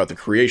 We're talking about the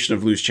creation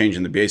of Loose Change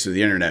and the base of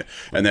the internet,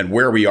 and then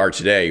where we are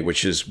today,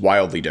 which is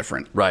wildly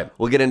different. Right.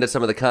 We'll get into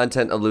some of the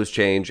content of Loose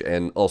Change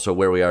and also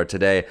where we are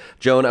today.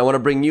 Joan, I want to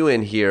bring you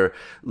in here.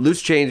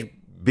 Loose Change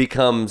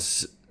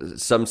becomes,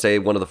 some say,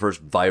 one of the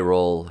first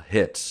viral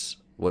hits.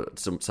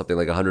 Something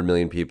like 100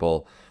 million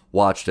people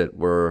watched it,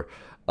 were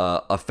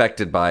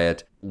affected by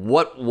it.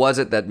 What was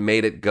it that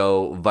made it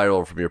go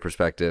viral from your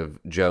perspective,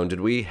 Joan?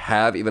 Did we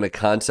have even a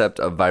concept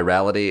of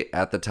virality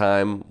at the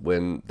time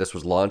when this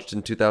was launched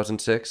in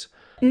 2006?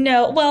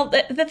 No. Well,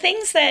 the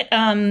things that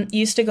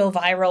used to go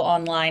viral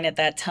online at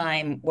that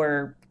time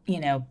were,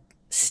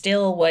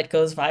 still what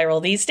goes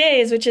viral these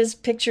days, which is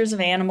pictures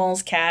of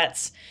animals,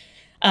 cats,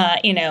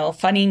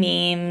 funny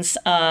memes.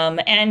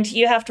 And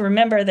you have to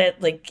remember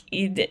that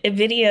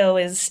video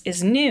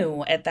is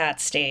new at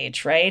that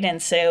stage, right?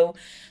 And so,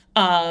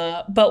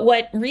 but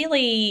what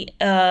really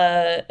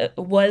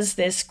was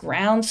this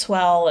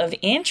groundswell of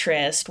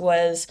interest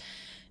was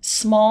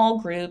small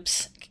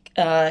groups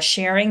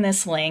sharing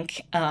this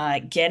link,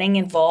 getting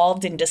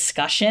involved in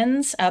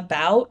discussions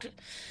about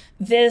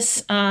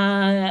this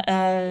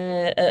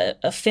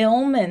a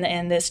film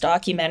and this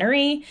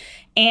documentary,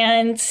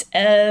 and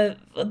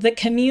the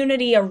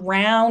community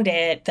around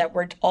it that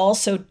were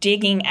also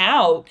digging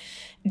out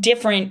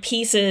different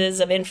pieces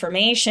of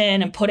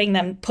information and putting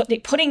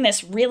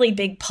this really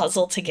big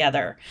puzzle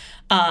together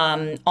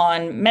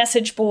on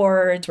message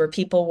boards where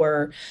people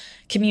were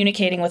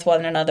communicating with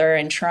one another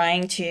and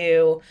trying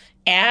to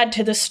add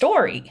to the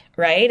story,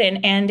 right?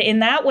 And in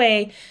that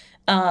way,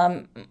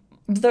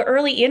 the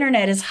early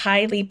internet is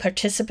highly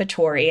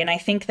participatory. And I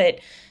think that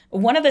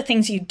one of the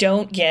things you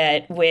don't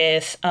get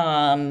with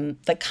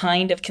the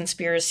kind of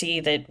conspiracy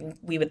that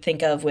we would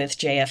think of with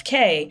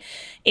JFK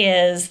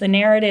is the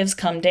narratives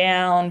come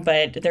down,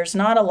 but there's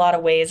not a lot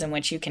of ways in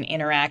which you can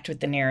interact with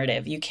the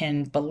narrative. You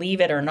can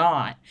believe it or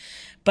not.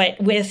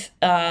 But with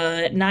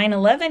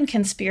 9/11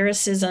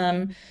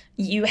 conspiracism,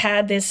 you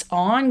had this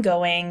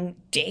ongoing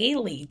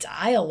daily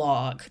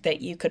dialogue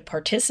that you could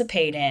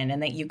participate in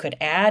and that you could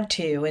add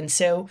to. And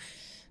so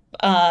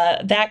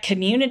that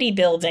community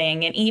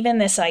building, and even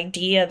this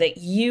idea that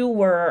you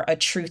were a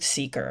truth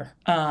seeker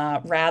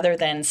rather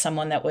than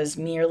someone that was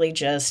merely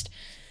just,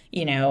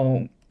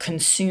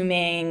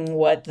 consuming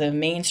what the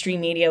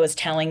mainstream media was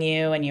telling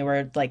you, and you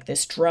were like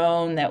this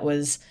drone that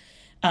was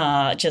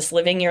just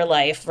living your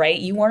life, right?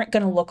 You weren't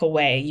going to look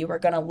away. You were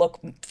going to look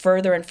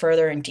further and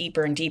further and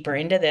deeper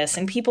into this.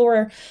 And people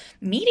were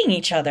meeting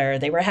each other.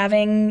 They were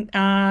having,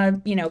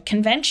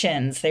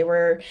 conventions. They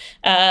were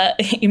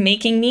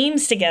making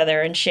memes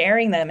together and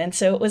sharing them. And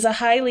so it was a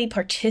highly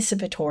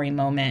participatory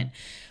moment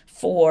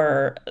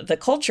for the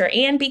culture.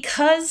 And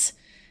because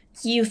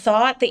you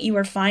thought that you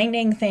were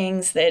finding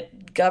things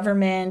that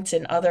government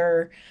and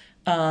other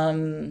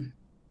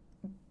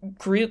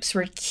groups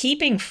were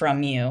keeping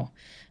from you,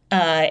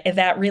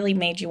 that really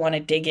made you want to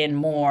dig in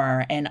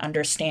more and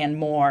understand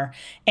more.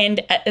 And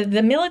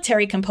the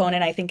military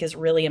component, I think, is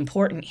really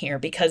important here,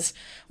 because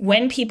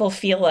when people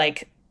feel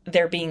like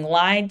they're being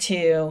lied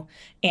to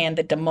and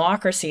the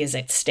democracy is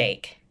at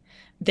stake,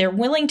 they're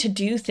willing to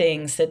do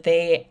things that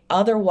they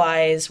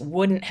otherwise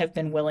wouldn't have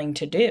been willing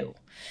to do.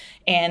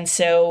 And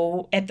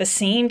so at the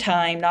same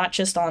time, not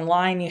just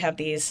online, you have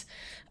these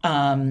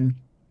media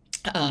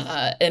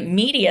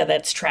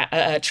that's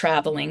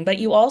traveling, but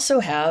you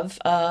also have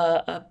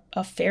a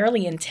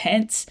fairly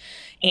intense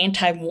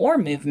anti-war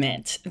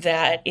movement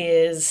that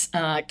is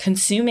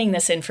consuming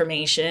this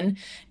information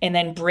and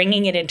then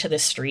bringing it into the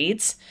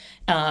streets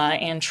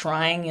and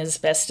trying as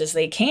best as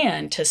they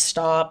can to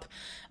stop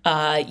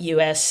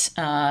U.S.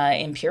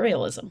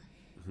 imperialism.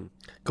 Mm-hmm.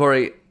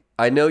 Corey,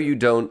 I know you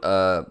don't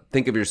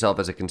think of yourself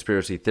as a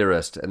conspiracy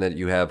theorist, and that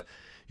you have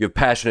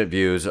passionate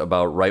views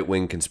about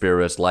right-wing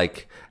conspiracists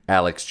like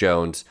Alex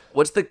Jones.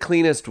 What's the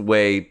cleanest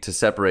way to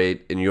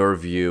separate, in your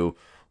view,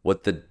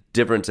 what the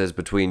difference is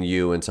between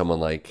you and someone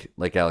like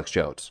Alex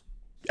Jones?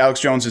 Alex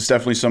Jones is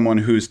definitely someone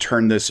who's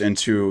turned this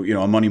into,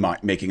 a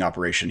money-making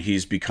operation.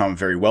 He's become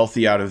very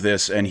wealthy out of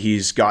this, and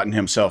he's gotten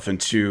himself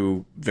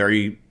into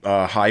very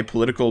high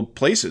political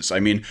places. I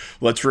mean,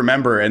 let's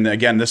remember, and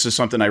again, this is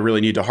something I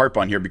really need to harp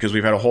on here, because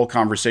we've had a whole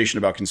conversation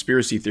about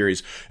conspiracy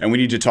theories, and we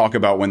need to talk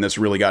about when this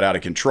really got out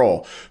of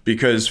control.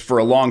 Because for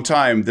a long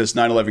time, this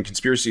 9/11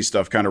 conspiracy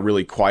stuff kind of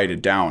really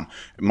quieted down.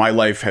 My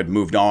life had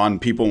moved on.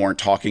 People weren't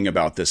talking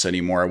about this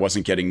anymore. I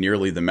wasn't getting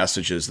nearly the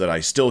messages that I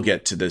still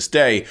get to this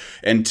day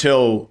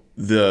until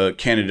the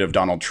candidate of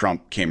Donald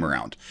Trump came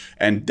around.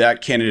 And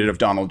that candidate of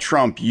Donald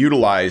Trump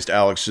utilized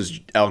Alex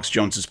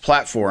Jones's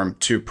platform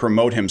to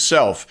promote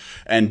himself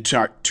and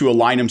to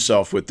align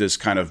himself with this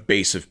kind of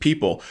base of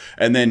people,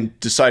 and then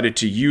decided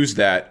to use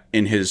that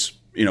in his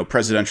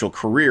presidential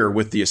career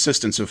with the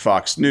assistance of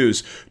Fox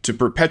News to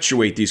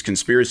perpetuate these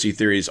conspiracy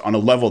theories on a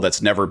level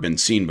that's never been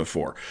seen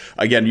before.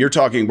 Again, we're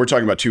talking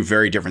about two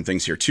very different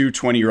things here. Two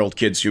 20-year-old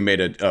kids who made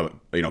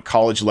a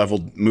college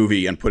level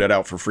movie and put it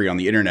out for free on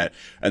the internet.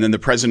 And then the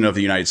president of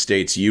the United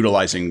States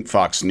utilizing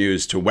Fox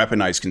News to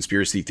weaponize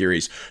conspiracy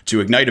theories, to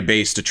ignite a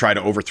base to try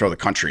to overthrow the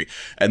country.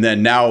 And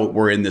then now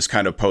we're in this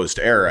kind of post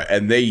era,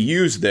 and they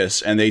used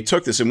this and they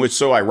took this. And what's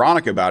so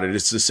ironic about it,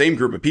 it's the same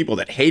group of people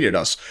that hated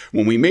us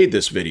when we made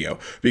this video,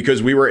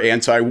 because we were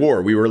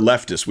anti-war, we were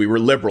leftists, we were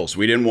liberals,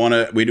 we didn't want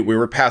to, we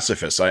were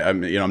pacifists.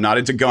 I'm not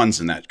into guns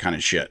and that kind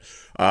of shit.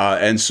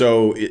 And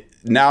so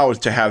now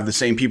to have the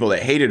same people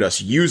that hated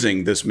us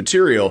using this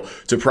material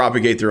to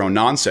propagate their own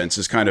nonsense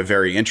is kind of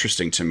very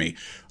interesting to me.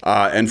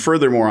 And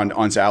furthermore,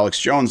 on Alex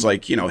Jones,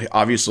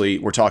 obviously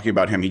we're talking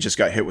about him. He just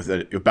got hit with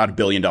about $1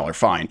 billion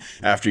fine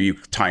after you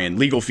tie in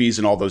legal fees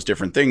and all those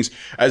different things,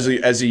 as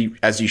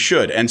he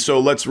should. And so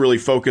let's really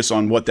focus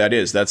on what that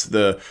is. That's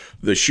the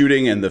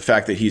shooting and the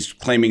fact that he's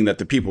claiming that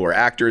the people are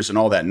actors and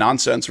all that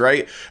nonsense,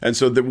 right? And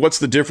so what's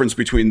the difference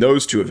between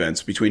those two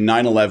events, between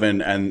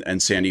 9/11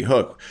 and Sandy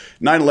Hook?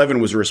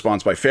 9/11 was a response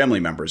by family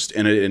members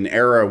in an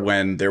era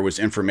when there was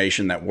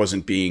information that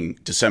wasn't being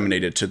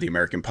disseminated to the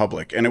American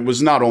public. And it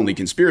was not only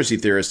conspiracy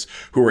theorists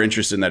who were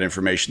interested in that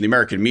information. The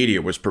American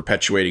media was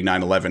perpetuating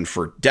 9/11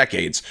 for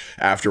decades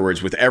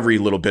afterwards with every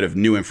little bit of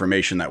new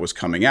information that was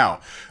coming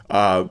out.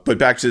 But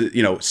back to,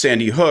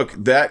 Sandy Hook,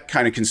 that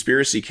kind of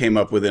conspiracy came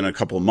up within a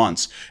couple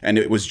months, and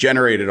it was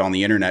generated on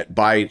the internet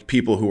by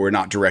people who were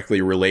not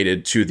directly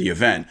related to the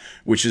event,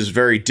 which is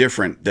very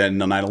different than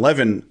the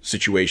 9/11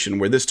 situation,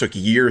 where this took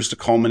years to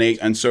culminate.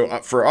 And so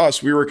for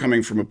us, we were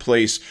coming from a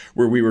place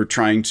where we were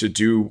trying to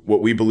do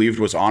what we believed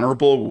was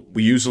honorable,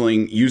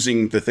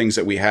 using the things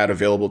that we had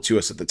available to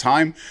us at the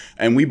time.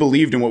 And we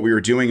believed in what we were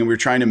doing, and we were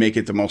trying to make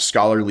it the most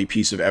scholarly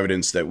piece of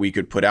evidence that we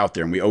could put out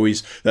there.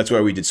 And that's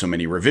why we did so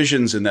many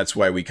revisions, and that's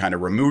why we kind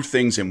of removed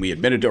things and we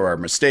admitted to our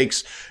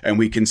mistakes, and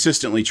we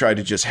consistently tried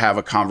to just have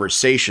a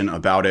conversation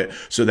about it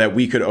so that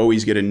we could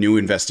always get a new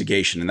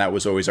investigation. And that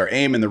was always our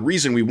aim. And the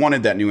reason we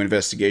wanted that new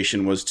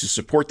investigation was to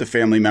support the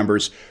family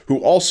members who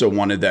also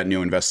wanted that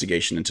new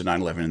investigation into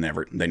 9/11,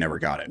 and they never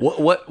got it.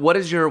 What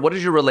is your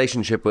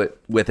relationship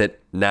with it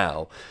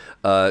now?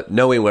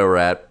 Knowing where we're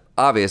at,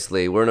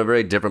 obviously we're in a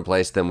very different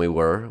place than we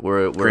were.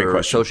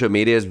 Social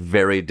media is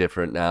very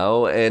different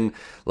now, and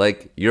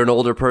you're an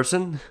older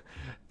person.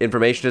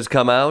 Information has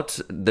come out.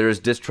 There's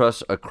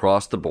distrust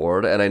across the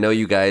board, and I know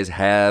you guys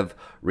have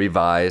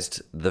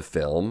revised the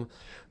film.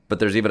 but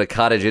there's even a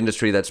cottage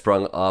industry that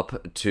sprung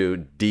up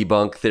to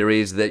debunk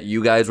theories that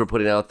you guys were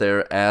putting out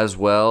there as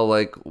well.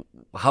 Like,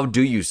 how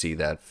do you see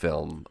that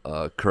film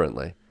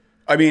currently?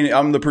 I mean,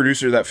 I'm the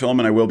producer of that film,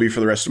 and I will be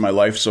for the rest of my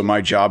life. So my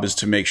job is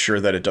to make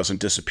sure that it doesn't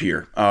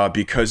disappear,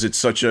 because it's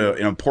such an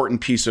important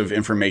piece of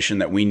information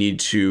that we need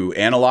to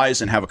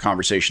analyze and have a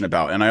conversation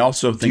about. And I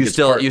also think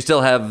you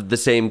still have the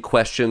same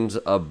questions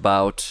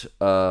about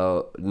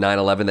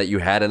 9/11 that you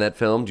had in that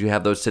film. Do you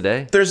have those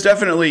today? There's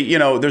definitely,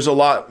 there's a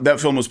lot. That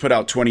film was put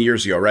out 20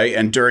 years ago, right?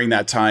 And during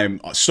that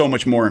time, so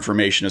much more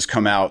information has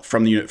come out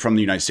from the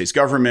United States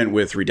government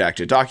with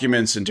redacted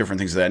documents and different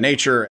things of that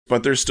nature.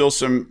 But there's still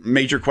some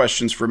major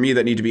questions for me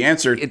that need to be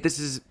answered.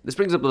 This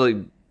brings up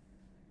really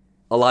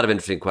a lot of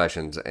interesting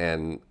questions,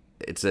 and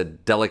it's a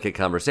delicate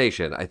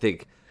conversation. I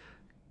think,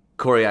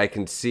 Corey, I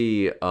can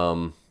see.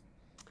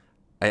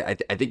 I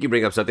think you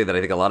bring up something that I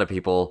think a lot of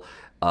people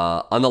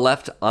on the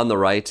left, on the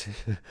right,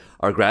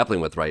 are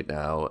grappling with right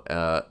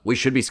now. We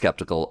should be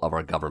skeptical of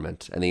our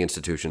government and the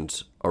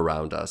institutions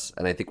around us,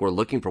 and I think we're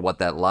looking for what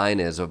that line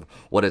is of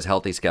what is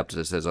healthy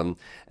skepticism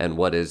and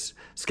what is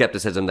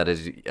skepticism that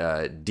is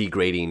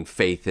degrading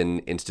faith in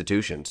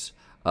institutions.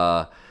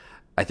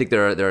 I think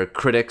there are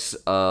critics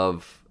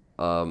of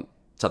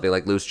something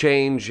like Loose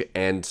Change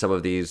and some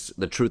of the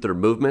Truther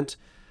movement.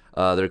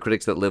 There are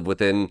critics that live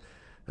within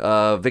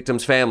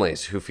victims'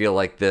 families who feel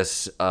like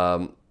this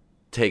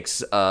takes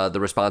the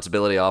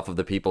responsibility off of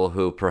the people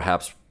who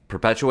perhaps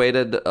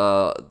perpetuated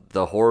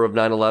the horror of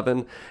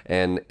 9/11,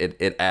 and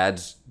it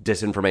adds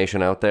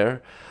disinformation out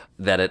there,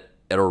 that it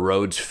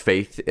erodes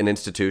faith in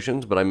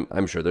institutions. But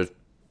I'm sure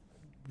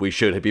we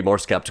should be more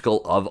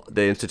skeptical of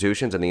the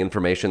institutions and the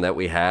information that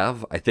we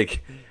have. I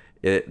think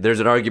there's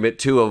an argument,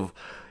 too, of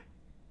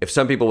if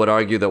some people would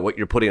argue that what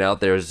you're putting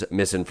out there is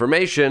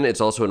misinformation, it's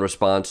also in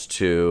response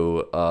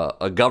to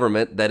a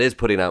government that is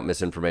putting out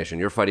misinformation.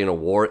 You're fighting a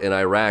war in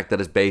Iraq that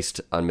is based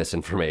on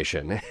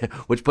misinformation,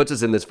 which puts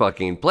us in this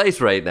fucking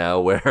place right now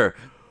where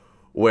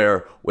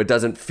it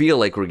doesn't feel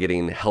like we're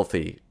getting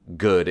healthy,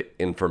 good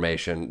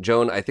information.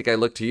 Joan, I think I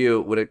look to you.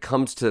 When it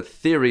comes to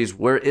theories,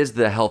 where is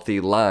the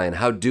healthy line?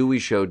 How do we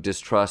show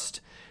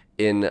distrust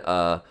in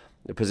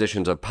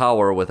positions of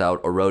power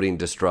without eroding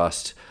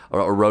distrust or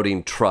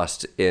eroding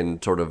trust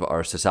in sort of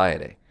our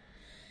society?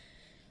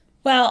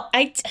 Well,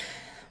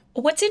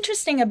 what's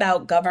interesting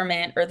about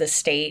government or the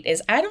state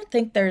is I don't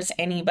think there's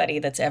anybody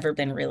that's ever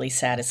been really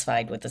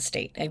satisfied with the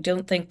state. I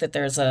don't think that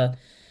there's a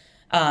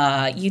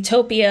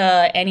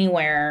utopia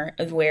anywhere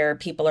where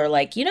people are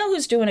like,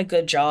 who's doing a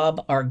good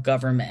job? Our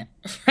government,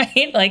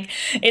 right? Like,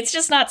 it's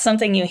just not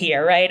something you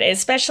hear, right?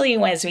 Especially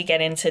as we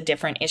get into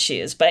different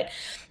issues. But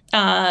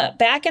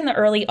back in the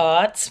early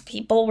aughts,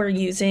 people were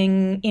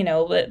using,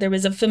 there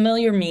was a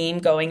familiar meme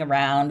going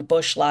around,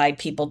 Bush lied,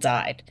 people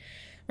died,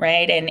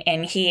 right?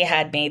 And he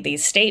had made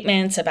these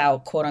statements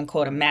about, quote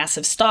unquote, a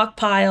massive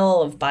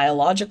stockpile of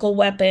biological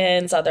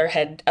weapons.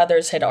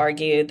 Others had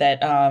argued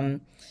that,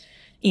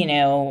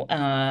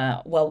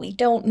 well, we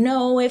don't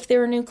know if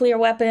there are nuclear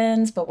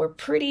weapons, but we're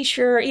pretty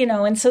sure,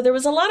 and so there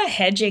was a lot of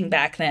hedging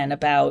back then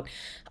about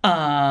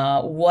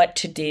what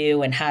to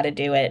do and how to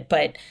do it.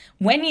 But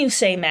when you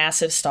say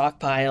massive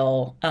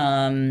stockpile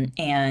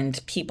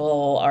and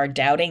people are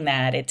doubting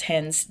that,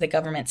 the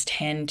governments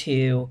tend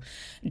to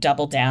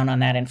double down on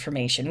that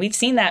information. We've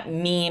seen that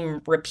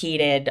meme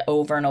repeated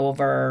over and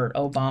over.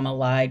 Obama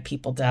lied,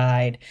 people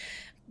died.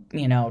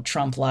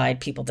 Trump lied,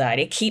 people died.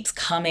 It keeps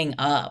coming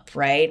up,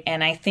 right?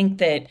 And I think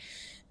that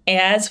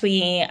as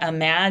we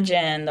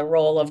imagine the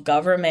role of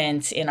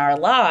government in our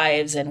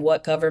lives and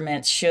what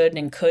governments should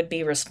and could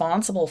be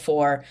responsible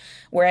for,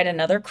 we're at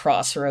another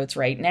crossroads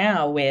right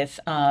now with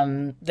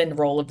the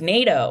role of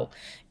NATO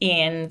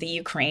in the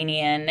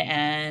Ukrainian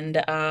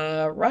and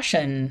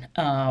Russian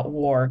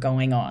war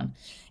going on.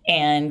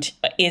 And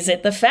is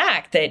it the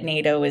fact that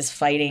NATO is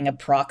fighting a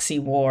proxy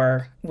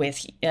war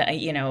with,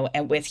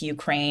 with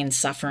Ukraine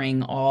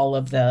suffering all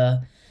of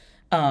the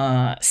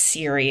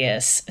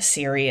serious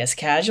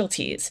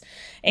casualties?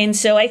 And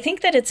so I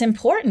think that it's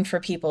important for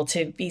people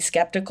to be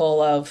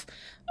skeptical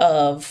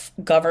of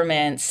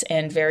governments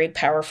and very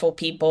powerful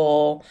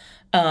people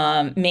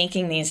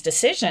making these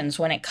decisions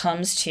when it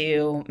comes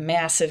to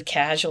massive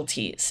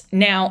casualties.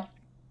 Now,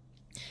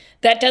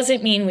 that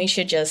doesn't mean we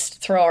should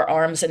just throw our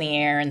arms in the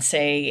air and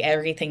say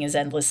everything is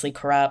endlessly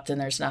corrupt and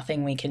there's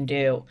nothing we can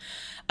do.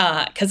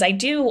 Because I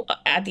do,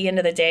 at the end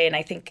of the day, and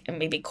I think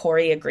maybe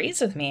Corey agrees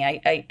with me,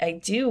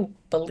 I do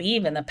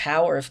believe in the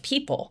power of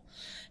people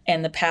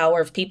and the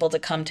power of people to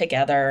come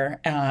together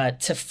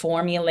to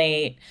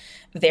formulate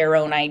their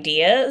own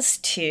ideas,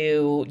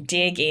 to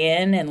dig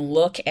in and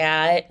look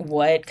at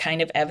what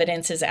kind of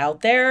evidence is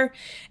out there.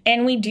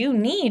 And we do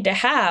need to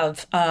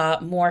have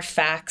more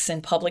facts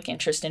and public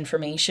interest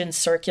information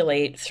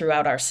circulate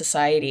throughout our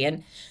society.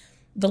 And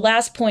the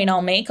last point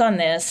I'll make on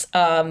this,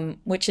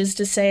 which is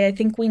to say, I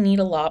think we need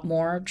a lot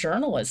more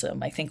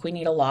journalism. I think we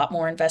need a lot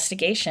more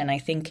investigation. I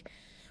think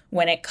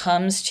when it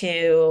comes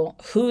to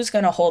who's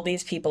going to hold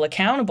these people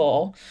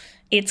accountable,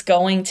 it's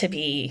going to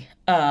be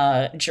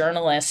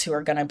journalists who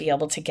are going to be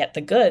able to get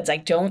the goods. I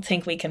don't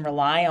think we can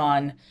rely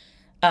on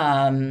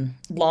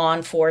law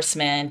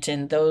enforcement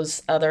and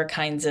those other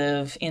kinds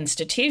of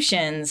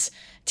institutions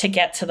to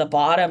get to the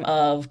bottom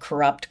of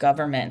corrupt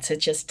governments. It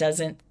just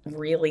doesn't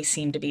really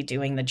seem to be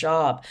doing the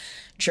job.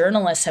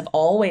 Journalists have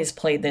always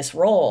played this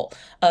role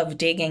of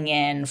digging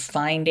in,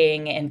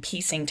 finding and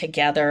piecing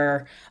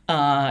together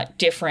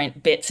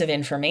different bits of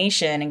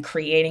information and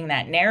creating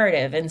that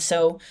narrative. And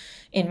so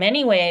in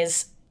many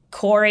ways,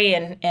 Corey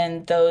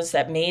and those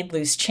that made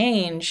Loose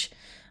Change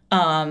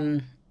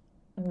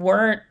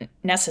weren't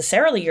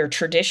necessarily your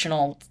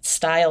traditional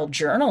style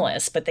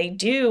journalists, but they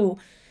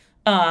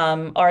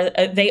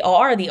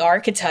are the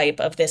archetype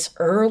of this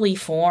early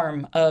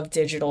form of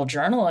digital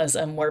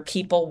journalism where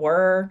people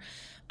were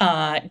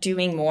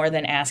doing more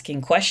than asking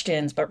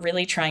questions, but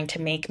really trying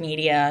to make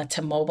media, to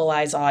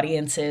mobilize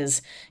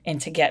audiences, and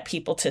to get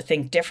people to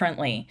think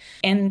differently.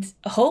 And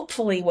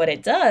hopefully what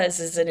it does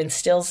is it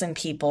instills in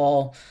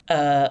people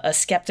a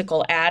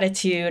skeptical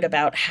attitude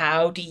about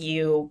how do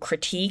you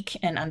critique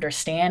and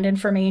understand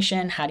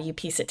information, how do you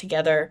piece it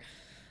together,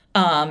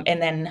 and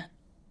then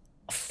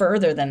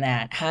further than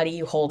that, how do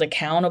you hold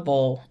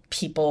accountable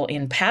people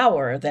in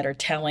power that are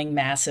telling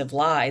massive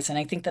lies? And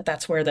I think that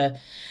that's where the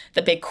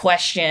big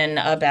question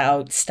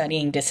about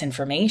studying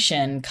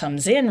disinformation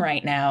comes in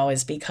right now,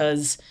 is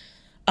because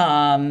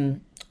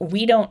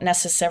we don't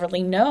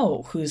necessarily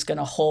know who's going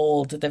to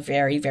hold the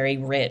very, very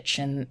rich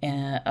and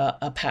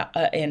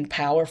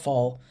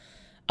powerful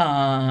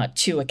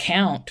to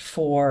account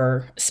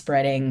for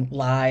spreading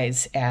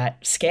lies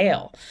at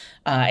scale.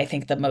 I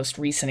think the most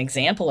recent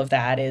example of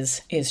that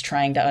is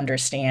trying to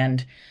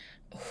understand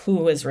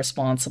who is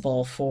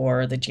responsible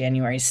for the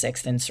January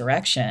 6th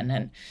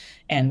insurrection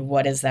and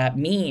what does that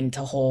mean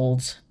to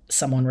hold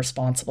someone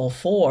responsible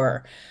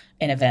for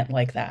an event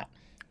like that.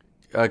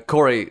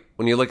 Corey,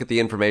 when you look at the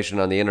information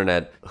on the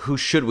internet, who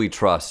should we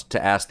trust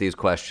to ask these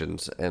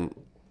questions, and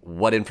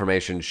what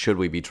information should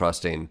we be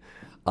trusting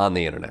on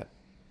the internet?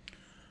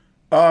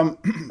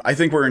 I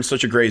think we're in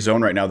such a gray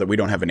zone right now that we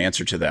don't have an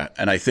answer to that.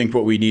 And I think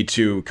what we need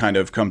to kind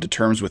of come to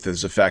terms with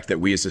is the fact that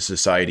we as a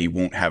society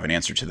won't have an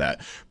answer to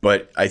that.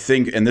 But I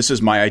think, and this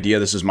is my idea,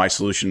 this is my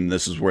solution, and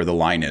this is where the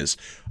line is,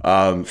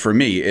 for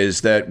me,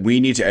 is that we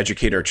need to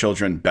educate our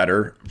children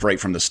better right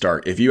from the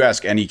start. If you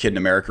ask any kid in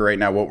America right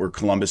now what were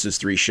Columbus's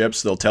 3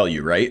 ships, they'll tell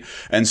you, right?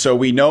 And so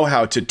we know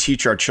how to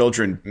teach our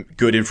children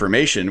good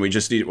information. We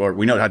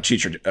know how to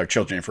teach our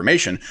children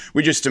information.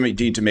 We just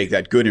need to make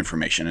that good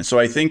information. And so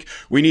I think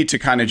we need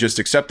to kind of just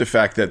accept the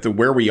fact that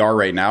where we are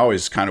right now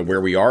is kind of where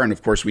we are. And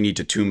of course, we need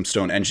to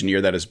tombstone engineer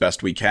that as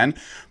best we can.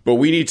 But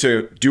we need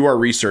to do our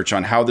research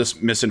on how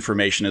this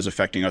misinformation is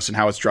affecting us and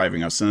how it's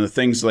driving us, and the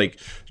things like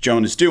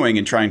Joan is doing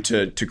and trying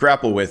to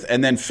grapple with,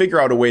 and then figure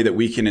out a way that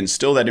we can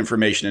instill that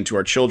information into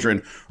our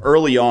children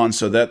early on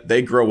so that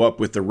they grow up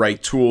with the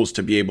right tools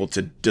to be able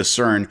to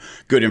discern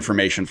good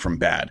information from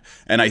bad.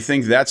 And I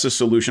think that's a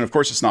solution. Of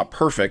course, it's not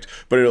perfect,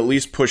 but it at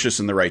least pushes us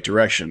in the right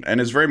direction.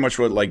 And it's very much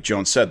what, like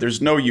Joan said, there's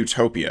no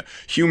utopia.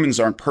 Humans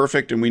aren't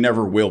perfect, and we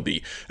never will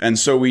be. And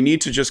so we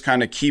need to just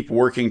kind of keep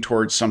working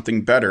towards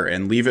something better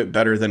and leave it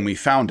better than we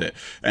found it.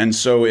 And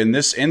so in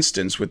this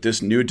instance, with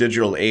this new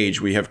digital age,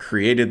 we have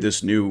created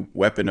this new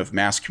weapon of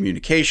mass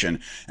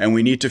communication, and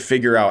we need to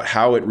figure out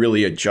how it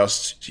really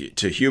adjusts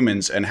to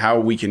humans and how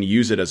we can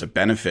use it as a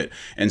benefit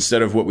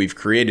instead of what we've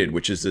created,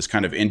 which is this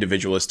kind of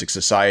individualistic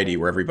society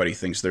where everybody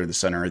thinks they're the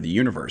center of the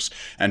universe,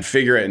 and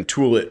figure it and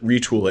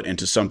retool it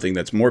into something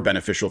that's more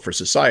beneficial for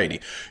society.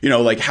 You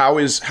know, like how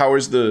is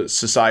the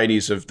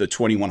societies of the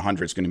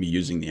 2100s going to be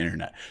using the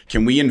internet?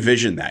 Can we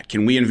envision that?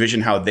 Can we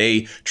envision how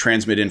they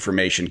transmit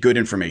information, good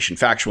information,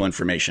 factual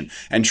information,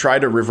 and try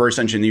to reverse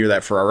engineer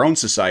that for our own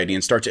society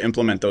and start to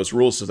implement those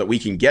rules so that we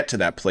can get to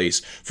that place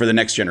for the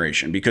next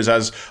generation? Because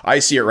as I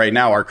see it right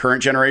now, our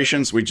current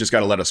generations, we just got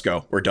to let us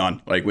go. We're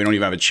done. Like, we don't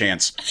even have a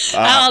chance.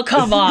 Oh,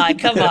 come on.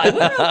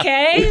 We're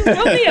okay.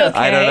 We'll be okay.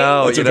 I don't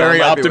know. It's a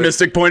very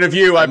optimistic point of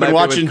view. I've been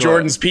watching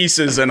Jordan's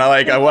pieces, and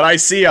what I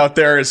see out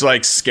there is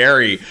like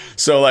scary.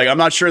 So like, I'm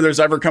not sure there's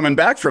ever coming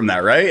back from that,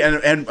 right?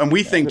 And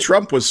we think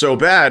Trump was so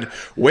bad.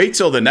 Wait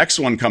till the next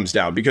one comes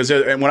down. Because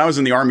when I was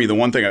in the Army, the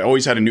one thing, I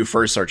always had a new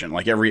first sergeant,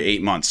 like every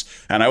 8 months.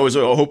 And I was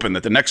hoping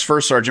that the next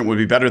first sergeant would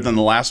be better than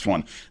the last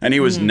one. And he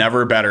was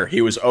never better.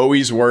 He was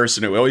always worse.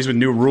 And it always with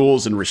new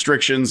rules and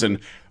restrictions. And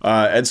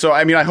so,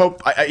 I mean,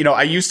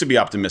 I used to be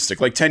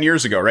optimistic, like 10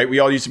 years ago, right? We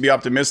all used to be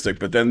optimistic,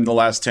 but then the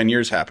last 10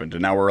 years happened,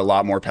 and now we're a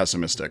lot more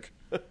pessimistic.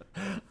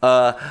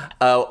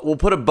 We'll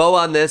put a bow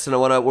on this, and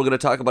we're going to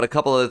talk about a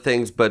couple other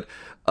things, but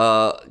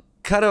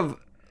kind of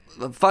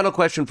the final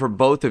question for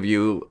both of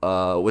you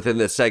within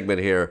this segment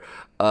here.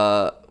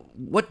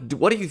 What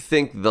do you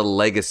think the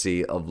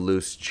legacy of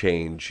Loose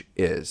Change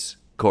is,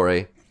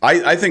 Corey?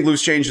 I think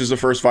Loose Change is the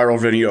first viral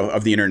video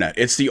of the internet.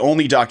 It's the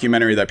only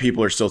documentary that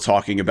people are still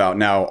talking about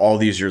now, all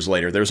these years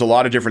later. There's a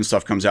lot of different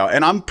stuff comes out,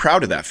 and I'm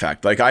proud of that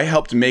fact. Like, I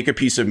helped make a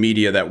piece of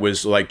media that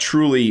was like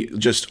truly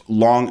just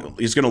long,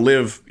 is going to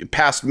live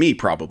past me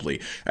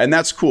probably. And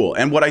that's cool.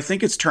 And what I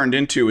think it's turned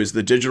into is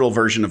the digital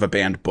version of a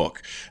banned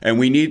book. And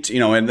we need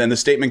to, and then the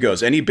statement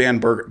goes, any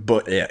banned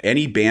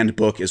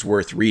book is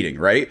worth reading,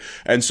 right?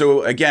 And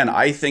so again,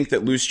 I think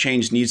that Loose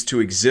Change needs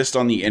to exist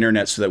on the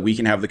internet so that we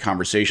can have the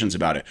conversations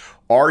about it.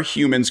 Are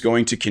humans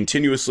going to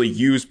continuously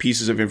use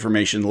pieces of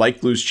information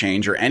like Loose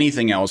Change or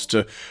anything else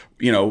to,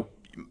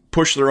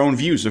 push their own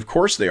views? Of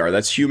course they are.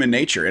 That's human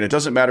nature. And it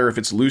doesn't matter if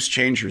it's Loose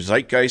Change or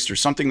Zeitgeist or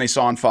something they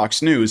saw on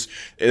Fox News.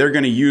 They're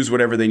going to use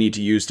whatever they need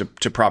to use to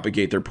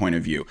propagate their point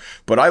of view.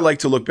 But I like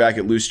to look back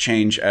at Loose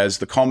Change as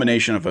the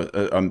culmination of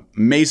an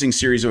amazing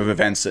series of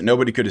events that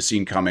nobody could have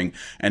seen coming.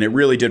 And it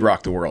really did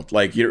rock the world.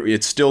 Like,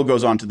 it still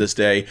goes on to this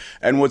day.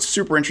 And what's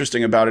super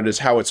interesting about it is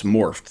how it's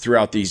morphed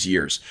throughout these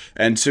years.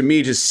 And to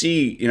me, to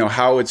see,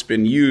 how it's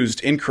been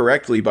used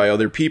incorrectly by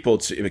other people,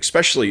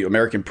 especially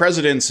American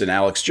presidents and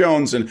Alex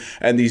Jones and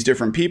these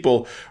different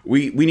people,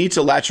 we need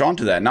to latch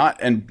onto that,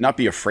 not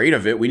be afraid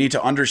of it. We need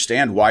to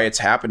understand why it's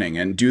happening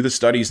and do the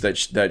studies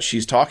that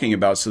she's talking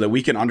about so that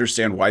we can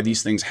understand why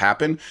these things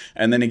happen.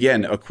 And then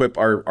again, equip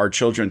our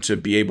children to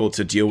be able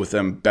to deal with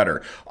them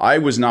better. I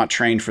was not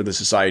trained for the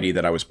society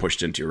that I was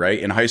pushed into, right?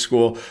 In high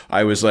school,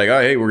 I was like,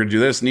 oh, hey, we're going to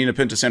do this. Nina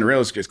Pinta Santa Maria,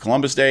 it's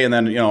Columbus Day. And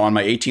then, on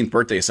my 18th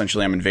birthday,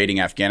 essentially, I'm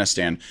invading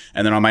Afghanistan.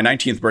 And then on my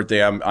 19th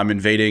birthday, I'm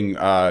invading,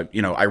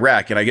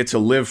 Iraq. And I get to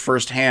live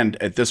firsthand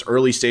at this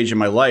early stage in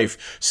my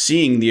life,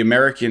 seeing the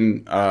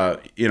American,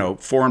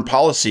 foreign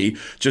policy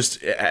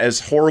just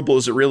as horrible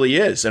as it really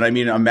is. And I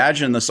mean,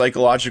 imagine the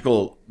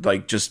psychological,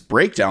 just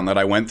breakdown that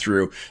I went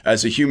through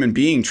as a human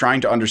being,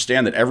 trying to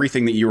understand that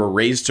everything that you were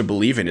raised to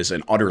believe in is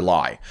an utter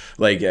lie,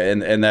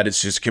 and that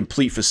it's just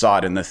complete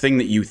facade. And the thing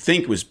that you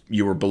think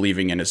you were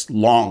believing in is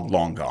long,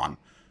 long gone.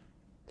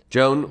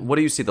 Joan, what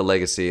do you see the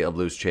legacy of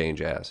Loose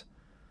Change as?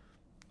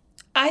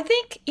 I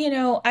think,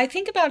 I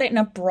think about it in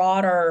a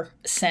broader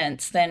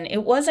sense than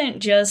it wasn't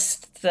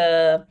just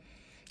the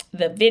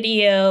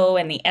video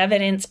and the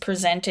evidence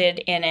presented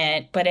in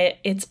it, but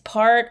it's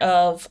part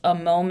of a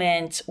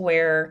moment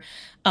where,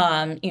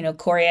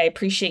 Corey, I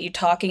appreciate you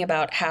talking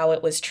about how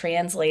it was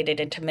translated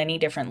into many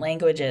different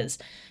languages.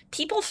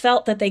 People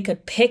felt that they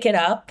could pick it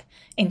up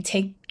and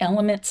take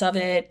elements of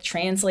it,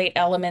 translate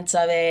elements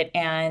of it,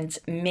 and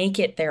make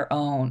it their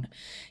own.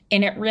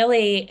 And it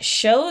really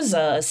shows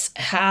us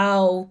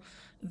how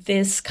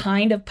this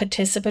kind of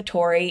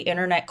participatory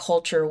internet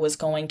culture was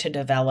going to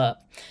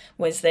develop,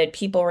 was that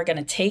people were going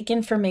to take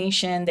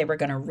information, they were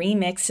going to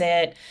remix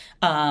it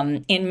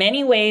in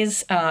many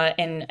ways,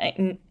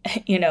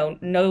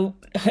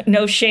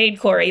 no shade,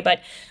 Corey,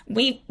 but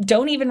we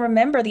don't even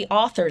remember the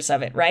authors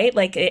of it, right?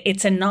 Like,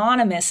 it's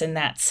anonymous in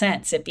that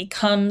sense. It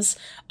becomes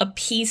a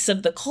piece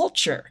of the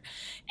culture.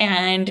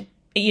 And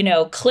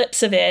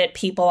clips of it,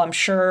 people I'm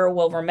sure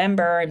will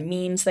remember, and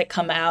memes that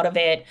come out of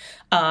it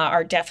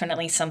are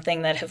definitely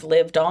something that have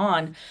lived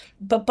on.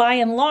 But by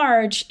and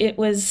large, it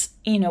was,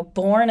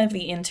 born of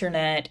the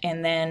internet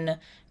and then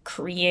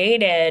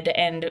created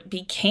and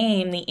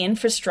became the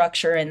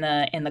infrastructure and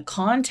the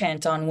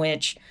content on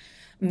which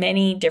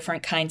many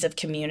different kinds of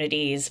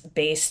communities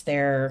base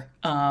their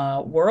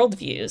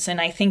worldviews. And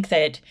I think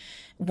that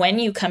when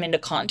you come into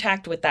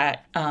contact with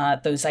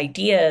those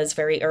ideas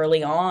very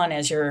early on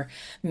as you're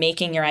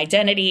making your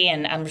identity,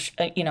 and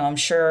I'm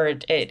sure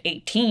at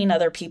 18,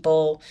 other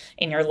people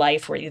in your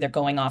life were either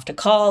going off to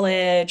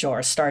college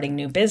or starting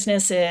new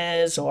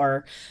businesses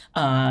or,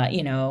 not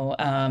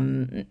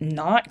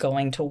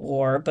going to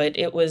war, but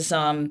it was,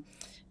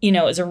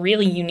 it was a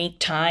really unique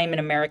time in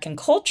American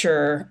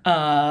culture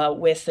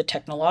with the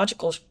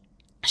technological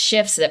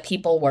shifts that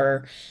people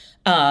were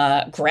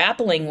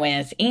grappling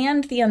with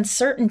and the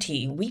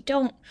uncertainty.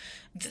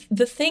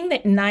 The thing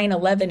that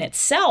 9/11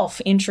 itself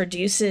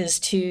introduces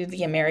to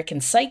the American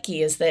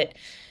psyche is that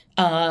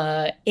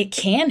it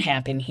can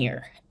happen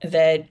here,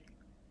 that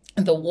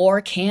the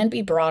war can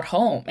be brought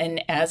home.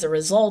 And as a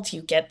result,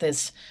 you get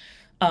this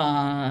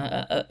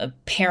a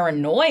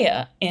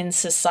paranoia in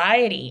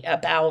society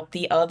about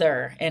the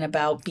other and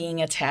about being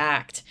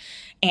attacked.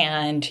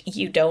 And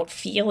you don't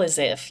feel as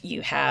if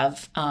you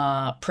have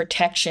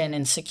protection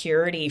and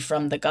security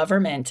from the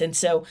government. And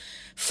so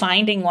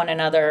finding one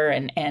another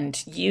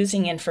and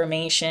using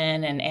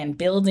information and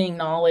building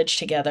knowledge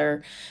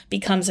together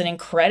becomes an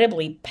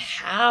incredibly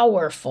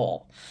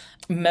powerful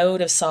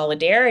mode of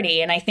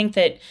solidarity. And I think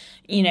that,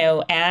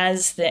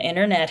 as the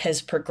internet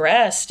has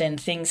progressed and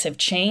things have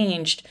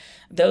changed,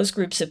 those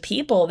groups of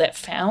people that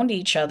found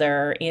each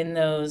other in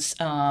those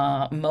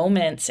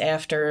moments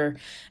after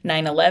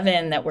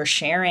 9/11 that were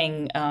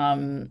sharing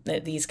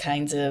these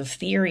kinds of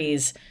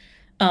theories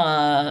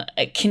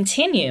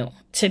continue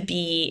to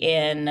be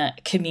in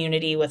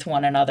community with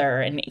one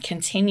another and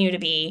continue to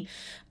be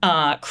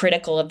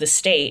critical of the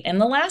state. And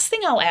the last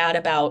thing I'll add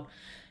about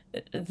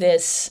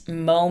this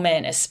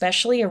moment,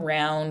 especially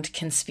around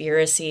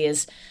conspiracy,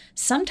 is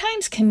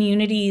sometimes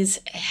communities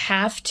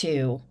have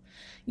to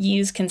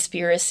use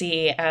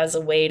conspiracy as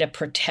a way to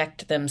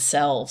protect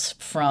themselves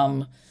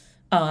from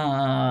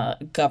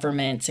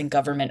governments and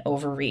government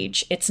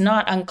overreach. It's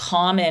not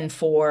uncommon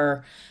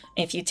for,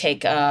 if you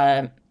take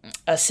a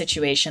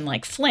situation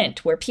like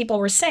Flint, where people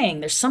were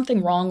saying there's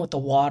something wrong with the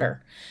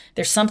water.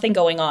 There's something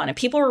going on. And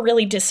people were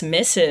really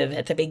dismissive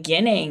at the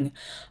beginning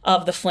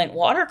of the Flint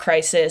water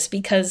crisis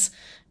because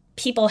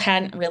people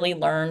hadn't really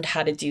learned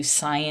how to do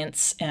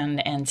science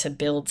and to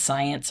build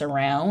science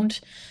around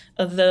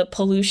the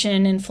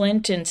pollution in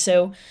Flint. And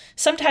so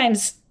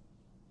sometimes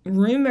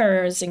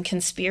rumors and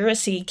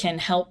conspiracy can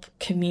help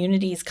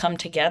communities come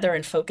together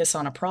and focus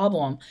on a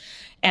problem.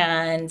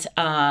 And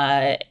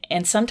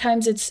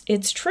sometimes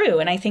it's true.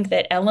 And I think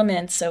that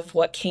elements of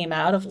what came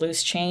out of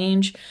Loose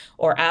Change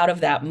or out of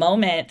that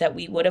moment that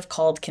we would have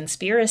called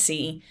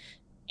conspiracy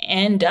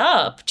end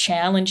up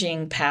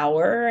challenging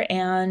power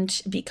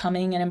and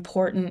becoming an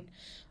important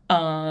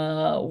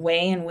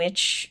way in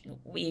which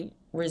we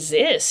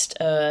resist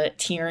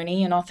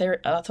tyranny and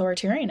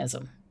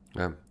authoritarianism.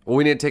 Yeah. Well,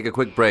 we need to take a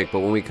quick break, but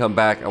when we come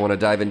back, I want to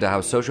dive into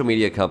how social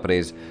media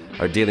companies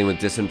are dealing with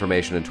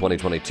disinformation in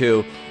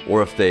 2022,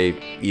 or if they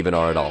even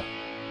are at all.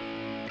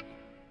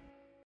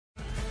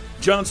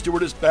 Jon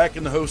Stewart is back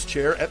in the host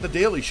chair at The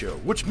Daily Show,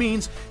 which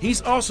means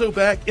he's also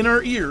back in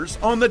our ears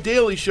on The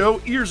Daily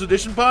Show Ears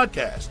Edition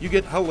podcast. You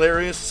get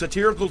hilarious,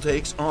 satirical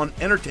takes on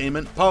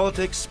entertainment,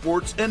 politics,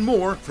 sports, and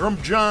more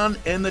from Jon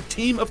and the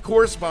team of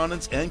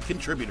correspondents and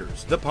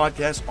contributors. The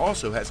podcast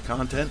also has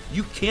content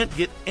you can't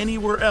get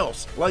anywhere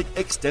else, like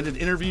extended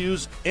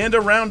interviews and a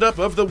roundup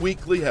of the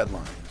weekly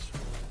headlines.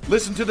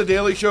 Listen to The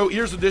Daily Show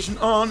Ears Edition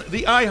on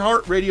the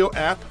iHeartRadio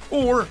app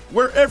or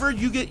wherever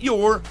you get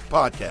your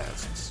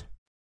podcasts.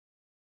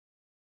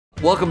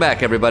 Welcome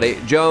back, everybody.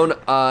 Joan,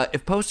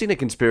 if posting a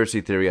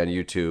conspiracy theory on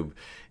YouTube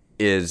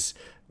is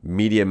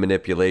media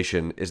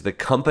manipulation, is the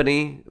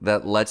company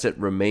that lets it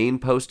remain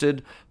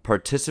posted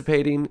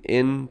participating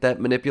in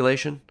that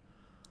manipulation?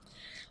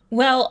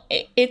 Well,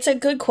 it's a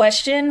good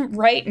question.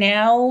 Right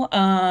now,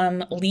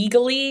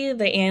 legally,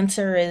 the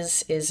answer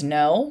is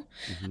no.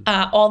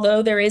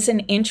 Although there is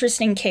an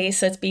interesting case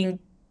that's being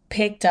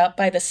picked up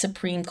by the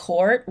Supreme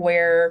Court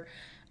where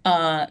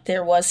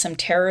there was some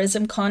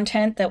terrorism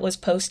content that was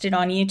posted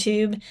on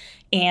YouTube,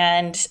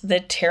 and the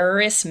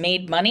terrorists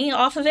made money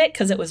off of it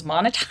because it was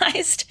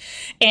monetized.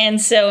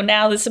 And so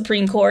now the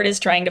Supreme Court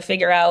is trying to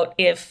figure out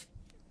if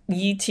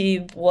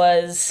YouTube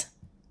was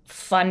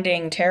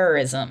funding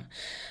terrorism,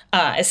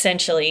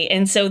 essentially.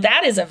 And so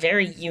that is a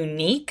very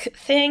unique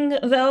thing,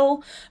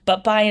 though.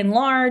 But by and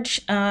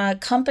large,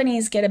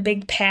 companies get a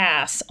big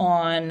pass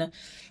on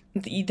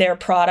their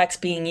products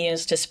being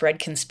used to spread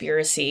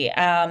conspiracy.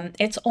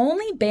 It's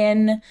only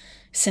been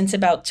since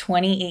about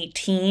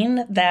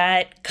 2018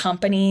 that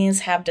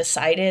companies have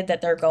decided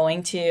that they're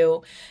going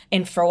to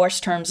enforce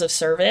terms of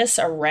service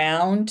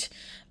around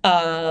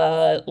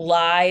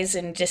lies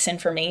and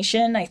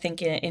disinformation. I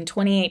think in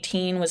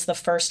 2018 was the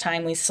first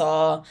time we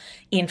saw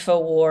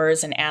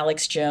InfoWars and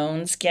Alex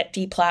Jones get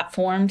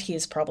deplatformed.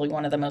 He's probably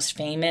one of the most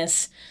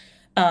famous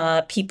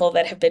people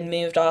that have been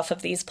moved off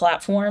of these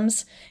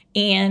platforms.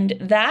 And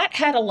that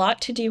had a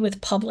lot to do with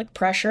public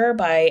pressure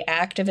by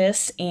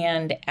activists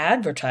and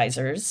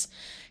advertisers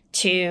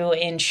to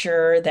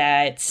ensure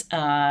that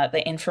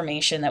the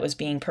information that was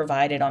being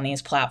provided on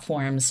these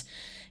platforms,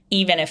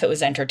 even if it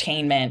was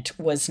entertainment,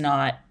 was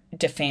not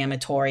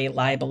defamatory,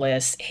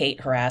 libelous, hate,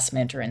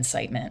 harassment, or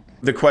incitement.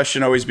 The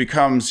question always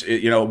becomes,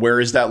 where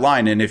is that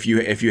line? And if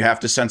you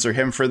have to censor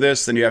him for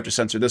this, then you have to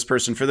censor this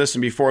person for this.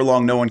 And before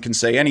long, no one can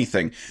say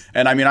anything.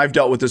 And I mean, I've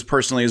dealt with this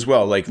personally as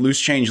well. Like Loose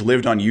Change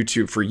lived on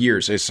YouTube for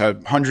years. It's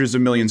had hundreds of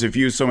millions of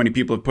views. So many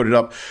people have put it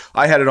up.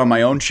 I had it on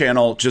my own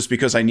channel just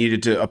because I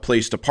needed a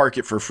place to park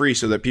it for free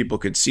so that people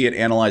could see it,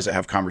 analyze it,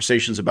 have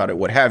conversations about it,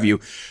 what have you.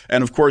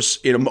 And of course,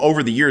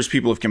 over the years,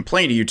 people have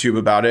complained to YouTube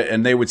about it,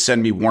 and they would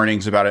send me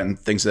warnings about it and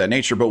things of that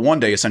nature. But one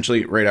day,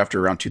 essentially right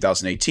after around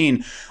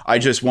 2018, I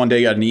just one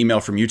day got an email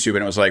from YouTube,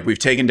 and it was like, we've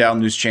taken down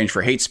Loose Change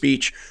for hate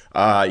speech.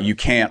 You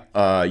can't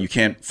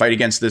fight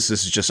against this.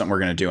 This is just something we're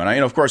going to do.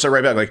 And of course I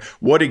write back like,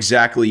 what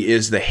exactly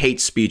is the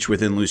hate speech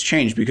within Loose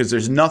Change? Because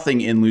there's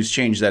nothing in Loose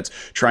Change that's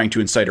trying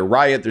to incite a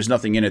riot. There's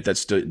nothing in it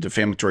that's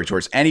defamatory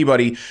towards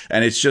anybody.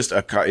 And it's just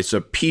it's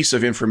a piece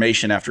of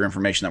information after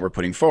information that we're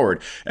putting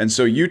forward. And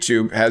so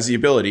YouTube has the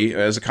ability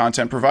as a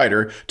content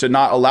provider to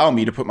not allow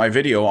me to put my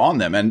video on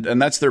them.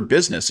 And that's their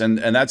business. And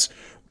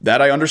that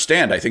I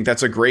understand. I think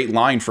that's a great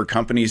line for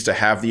companies to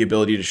have the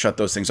ability to shut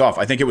those things off.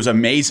 I think it was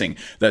amazing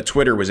that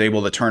Twitter was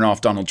able to turn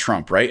off Donald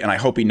Trump, right? And I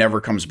hope he never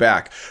comes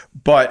back.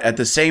 But at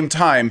the same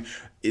time,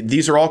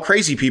 these are all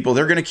crazy people.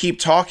 They're going to keep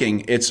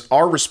talking. It's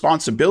our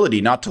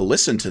responsibility not to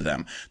listen to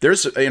them.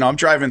 There's, I'm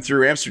driving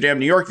through Amsterdam,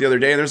 New York the other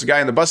day, and there's a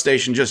guy in the bus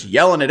station just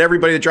yelling at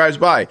everybody that drives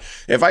by.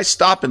 If I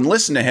stop and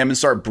listen to him and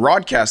start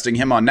broadcasting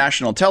him on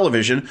national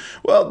television,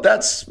 well,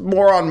 that's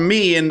more on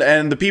me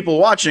and the people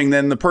watching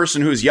than the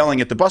person who's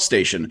yelling at the bus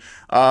station.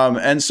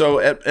 And so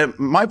at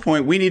my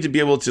point, we need to be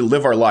able to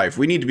live our life.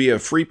 We need to be a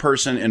free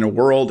person in a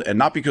world, and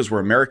not because we're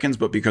Americans,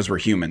 but because we're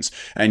humans.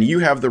 And you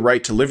have the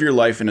right to live your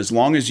life. And as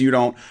long as you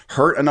don't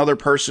hurt another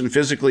person,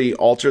 physically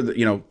alter,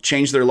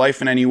 change their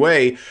life in any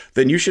way,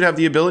 then you should have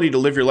the ability to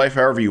live your life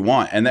however you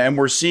want. And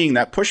we're seeing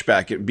that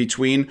pushback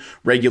between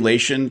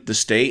regulation, the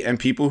state, and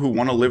people who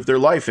want to live their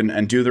life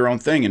and do their own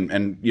thing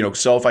and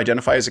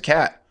self-identify as a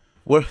cat.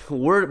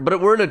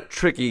 We're in a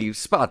tricky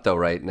spot though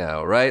right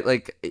now, right?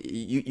 Like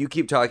you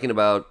keep talking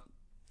about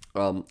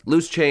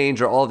loose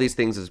change or all these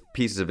things as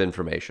pieces of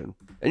information.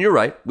 And you're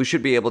right. We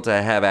should be able to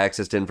have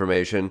access to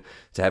information,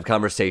 to have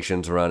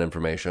conversations around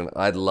information.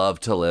 I'd love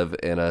to live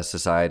in a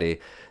society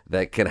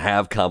that can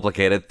have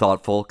complicated,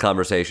 thoughtful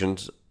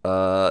conversations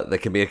that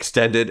can be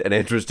extended and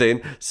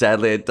interesting.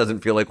 Sadly, it doesn't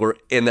feel like we're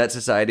in that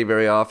society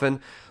very often.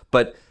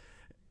 But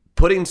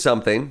putting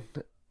something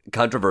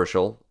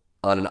controversial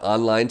on an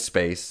online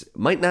space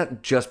might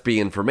not just be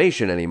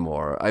information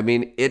anymore. I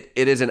mean, it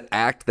is an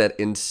act that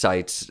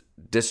incites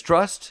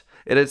distrust.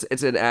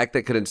 It's an act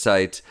that could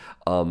incite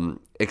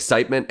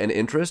excitement and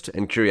interest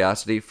and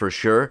curiosity for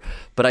sure,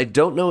 but I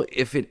don't know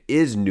if it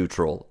is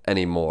neutral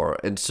anymore.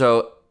 And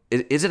so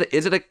is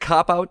it a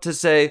cop-out to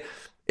say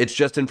it's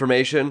just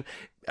information?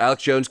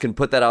 Alex Jones can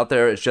put that out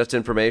there. It's just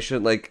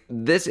information. Like,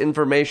 this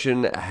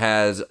information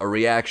has a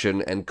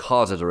reaction and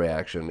causes a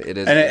reaction. It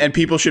is, and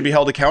people should be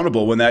held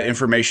accountable when that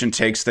information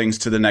takes things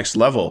to the next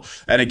level.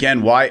 And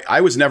again, why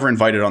I was never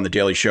invited on the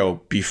Daily Show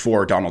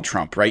before Donald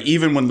Trump, right?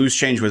 Even when Loose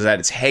Change was at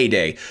its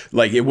heyday,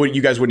 like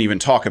you guys wouldn't even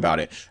talk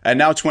about it. And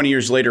now 20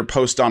 years later,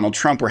 post Donald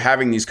Trump, we're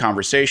having these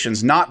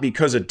conversations, not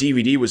because a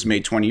DVD was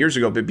made 20 years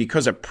ago, but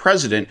because a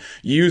president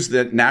used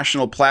the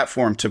national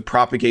platform to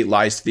propagate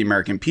lies to the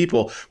American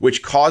people,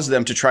 which caused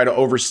them to try to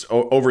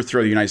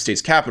overthrow the United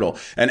States Capitol.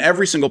 And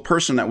every single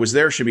person that was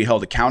there should be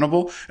held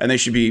accountable, and they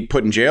should be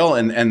put in jail,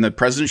 and the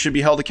president should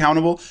be held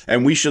accountable.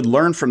 And we should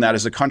learn from that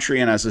as a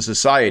country and as a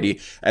society.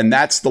 And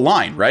that's the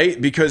line,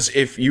 right? Because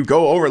if you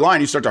go over the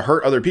line, you start to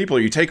hurt other people,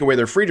 you take away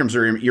their freedoms,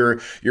 or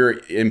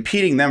you're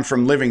impeding them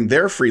from living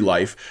their free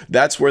life.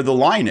 That's where the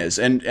line is.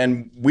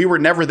 And we were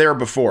never there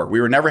before.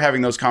 We were never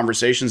having those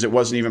conversations. It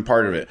wasn't even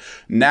part of it.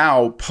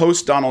 Now,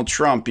 post Donald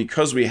Trump,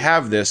 because we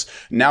have this,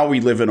 now we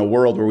live in a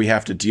world where we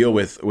have to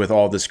deal with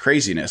all this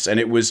craziness. And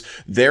it was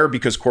there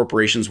because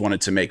corporations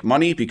wanted to make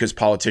money, because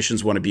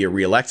politicians want to be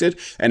reelected.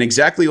 And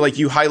exactly like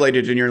you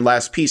highlighted in your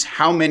last piece,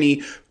 how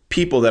many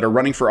people that are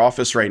running for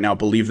office right now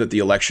believe that the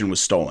election was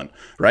stolen,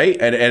 right?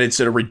 And it's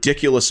a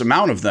ridiculous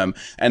amount of them.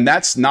 And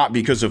that's not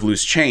because of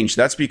Loose Change.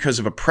 That's because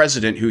of a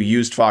president who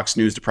used Fox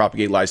News to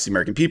propagate lies to the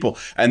American people.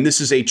 And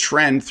this is a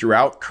trend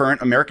throughout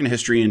current American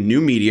history and new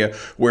media,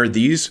 where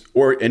these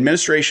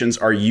administrations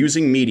are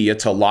using media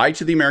to lie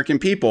to the American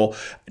people,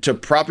 to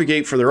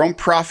propagate for their own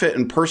profit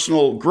and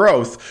personal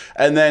growth.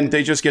 And then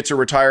they just get to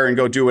retire and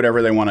go do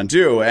whatever they want to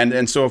do.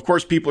 And so, of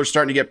course, people are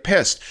starting to get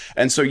pissed.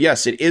 And so,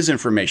 yes, it is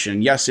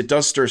information. Yes, it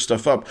does stir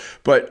stuff up.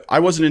 But I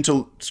wasn't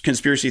into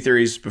conspiracy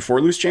theories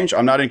before Loose Change.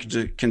 I'm not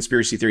into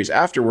conspiracy theories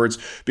afterwards,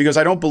 because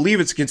I don't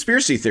believe it's a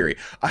conspiracy theory.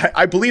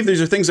 I believe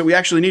these are things that we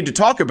actually need to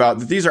talk about,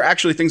 that these are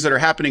actually things that are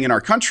happening in our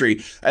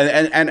country.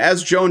 And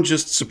as Joan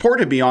just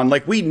supported me on,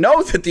 like, we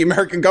know that the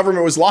American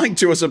government was lying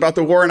to us about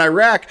the war in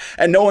Iraq,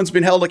 and no one's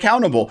been held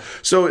accountable.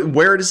 So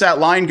where does that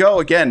line go?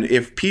 Again,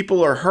 if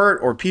people are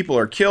hurt or people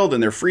are killed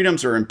and their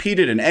freedoms are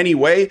impeded in any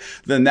way,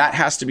 then that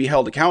has to be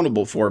held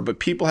accountable for. But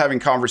people having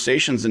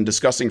conversations and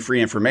discussing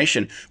free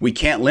information, we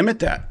can't limit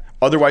that.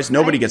 Otherwise,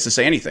 nobody gets to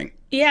say anything.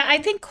 Yeah, I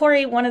think,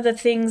 Corey, one of the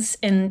things,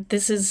 and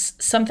this is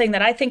something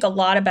that I think a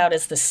lot about,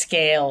 is the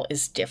scale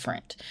is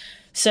different.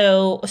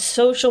 So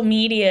social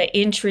media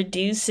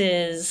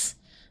introduces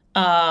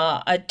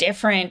a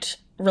different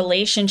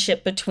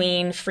relationship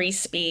between free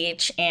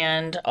speech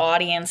and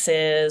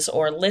audiences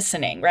or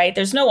listening, right?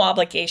 There's no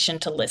obligation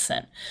to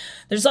listen.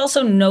 There's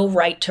also no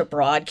right to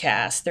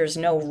broadcast. There's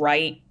no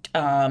right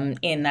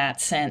in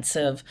that sense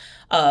of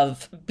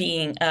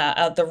being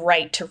the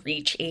right to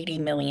reach 80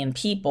 million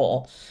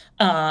people.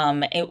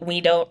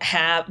 We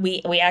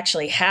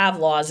actually have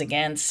laws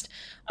against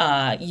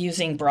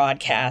using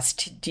broadcast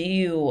to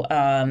do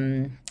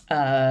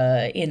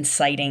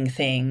inciting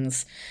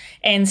things.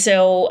 And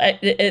so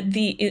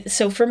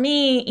so for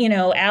me,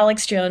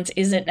 Alex Jones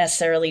isn't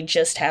necessarily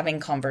just having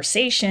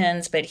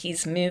conversations, but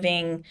he's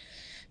moving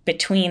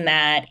between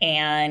that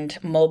and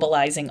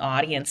mobilizing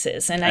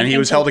audiences. And he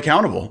was held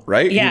accountable,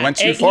 right? Yeah, he went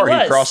too far.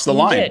 He crossed the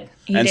line.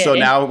 So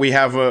now we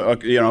have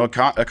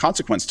a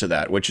consequence to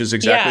that, which is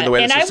exactly the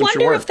way the system should work.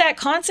 And I wonder if that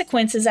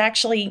consequence is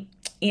actually,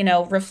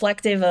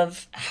 reflective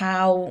of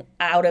how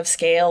out of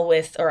scale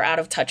with, or out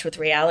of touch with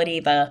reality,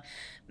 the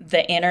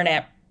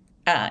internet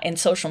and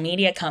social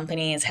media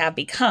companies have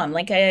become.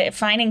 Like,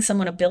 finding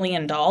someone $1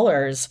 billion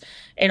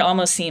it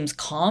almost seems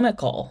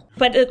comical.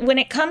 But when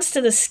it comes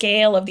to the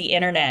scale of the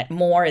internet,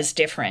 more is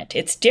different.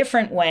 It's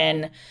different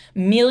when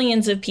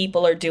millions of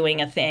people are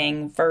doing a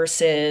thing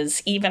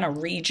versus even a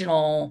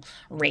regional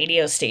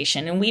radio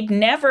station. And we've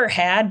never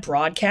had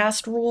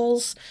broadcast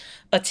rules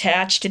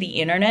attached to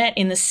the internet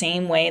in the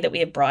same way that we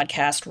have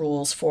broadcast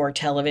rules for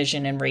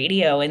television and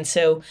radio. And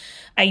so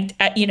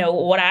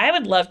what I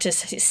would love to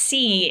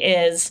see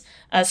is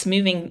us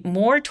moving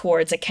more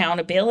towards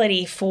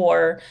accountability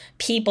for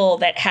people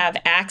that have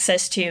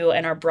access to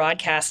and are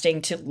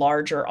broadcasting to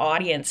larger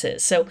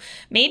audiences. So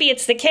maybe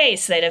it's the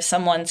case that if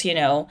someone's,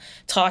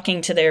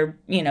 talking to their,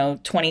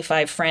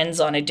 25 friends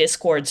on a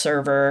Discord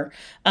server,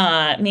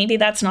 maybe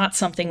that's not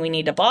something we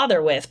need to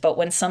bother with. But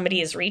when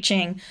somebody is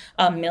reaching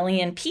 1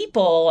 million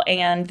people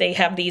and they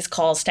have these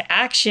calls to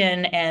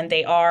action and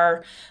they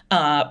are,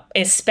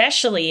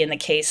 especially in the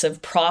case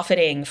of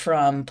profiting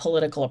from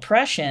political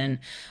oppression,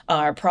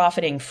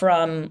 profiting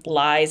from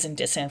lies and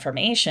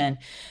disinformation,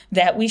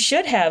 that we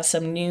should have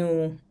some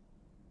new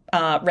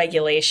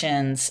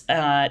regulations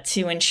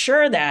to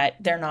ensure that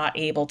they're not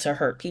able to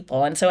hurt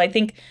people. And so I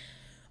think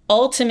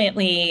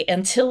ultimately,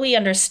 until we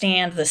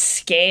understand the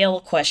scale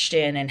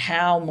question and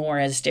how more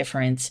is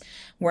different,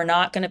 we're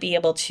not going to be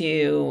able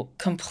to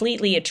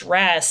completely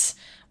address,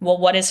 well,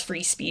 what does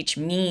free speech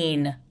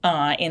mean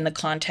in the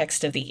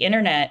context of the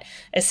internet,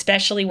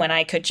 especially when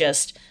I could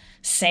just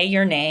say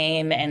your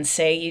name and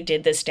say you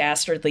did this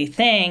dastardly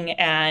thing,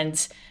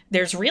 and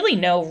there's really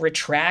no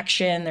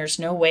retraction. There's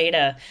no way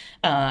to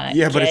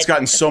but it's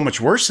gotten so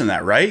much worse than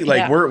that, right?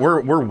 Like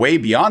we're way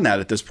beyond that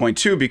at this point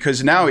too,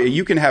 because now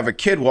you can have a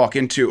kid walk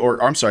down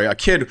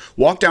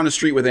the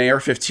street with an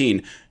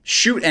AR-15,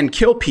 shoot and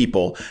kill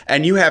people,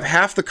 and you have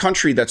half the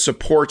country that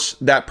supports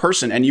that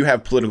person, and you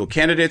have political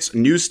candidates,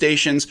 news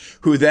stations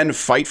who then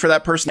fight for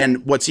that person.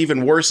 And what's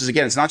even worse is,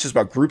 again, it's not just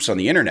about groups on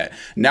the internet.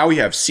 Now we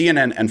have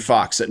CNN and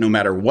Fox that no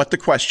matter what the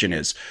question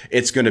is,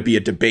 it's going to be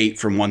a debate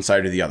from one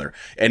side or the other.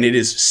 And it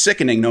is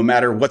sickening no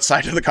matter what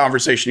side of the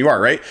conversation you are,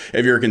 right?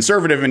 If you're a conservative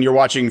and you're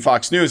watching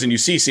Fox News and you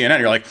see CNN,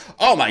 you're like,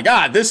 oh my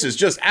God, this is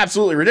just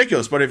absolutely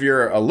ridiculous. But if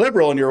you're a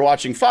liberal and you're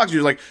watching Fox,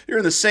 you're like, you're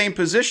in the same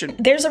position.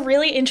 There's a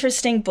really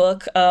interesting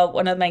book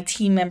one of my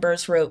team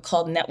members wrote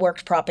called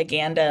Networked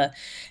Propaganda.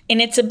 And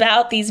it's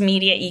about these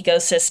media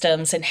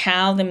ecosystems and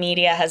how the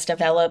media has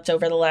developed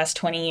over the last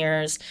 20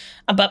 years,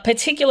 but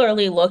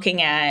particularly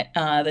looking at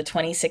the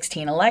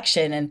 2016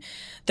 election. And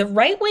the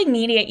right-wing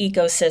media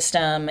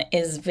ecosystem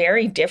is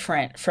very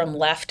different from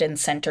left and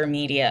center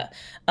media.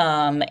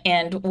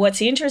 And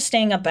what's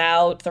interesting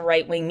about the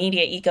right-wing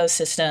media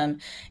ecosystem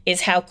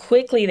is how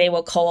quickly they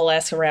will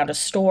coalesce around a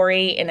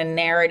story and a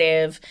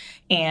narrative.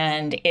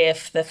 And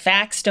if the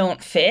facts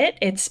don't fit,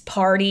 it's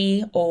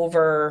party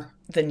over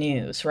the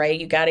news, right?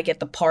 You got to get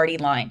the party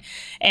line.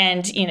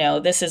 And,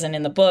 this isn't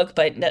in the book,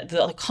 but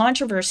the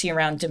controversy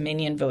around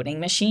Dominion voting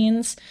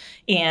machines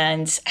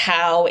and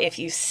how if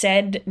you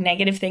said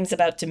negative things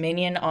about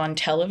Dominion on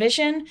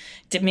television,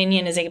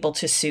 Dominion is able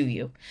to sue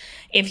you.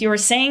 If you were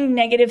saying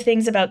negative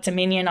things about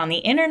Dominion on the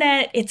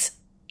internet,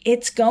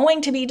 it's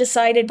going to be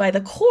decided by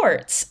the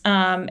courts.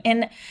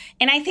 And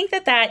I think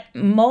that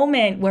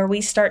moment where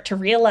we start to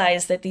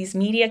realize that these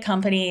media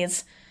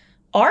companies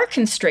are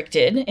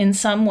constricted in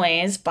some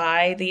ways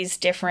by these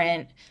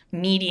different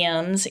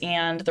mediums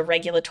and the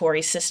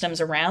regulatory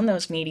systems around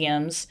those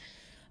mediums,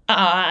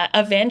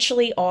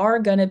 eventually are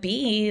going to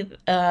be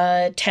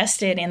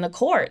tested in the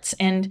courts.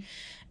 And,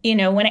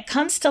 when it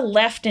comes to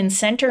left and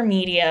center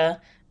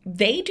media,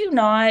 they do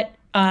not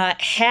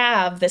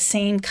have the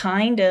same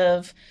kind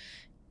of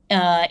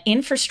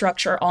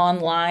infrastructure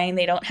online.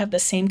 They don't have the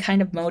same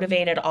kind of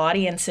motivated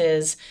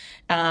audiences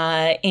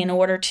in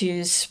order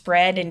to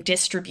spread and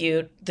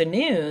distribute the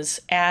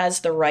news as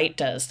the right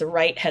does. The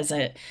right has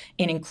an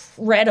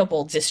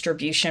incredible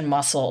distribution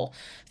muscle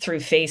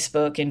through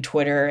Facebook and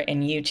Twitter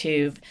and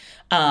YouTube.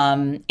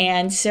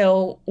 And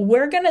so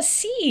we're going to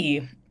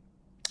see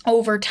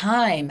over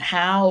time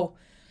how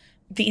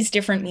these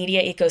different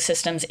media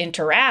ecosystems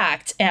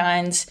interact.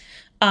 And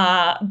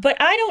but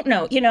I don't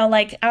know,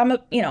 I'm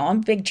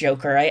a big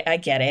joker. I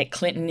get it.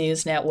 Clinton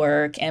News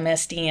Network,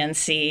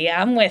 MSDNC.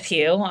 I'm with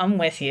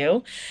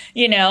you.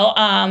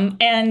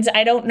 And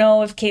I don't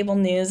know if cable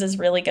news is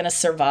really going to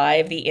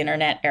survive the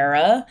internet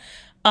era.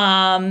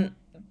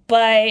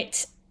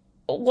 But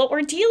what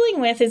we're dealing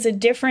with is a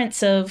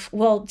difference of,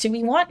 well, do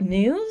we want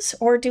news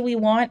or do we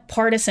want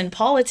partisan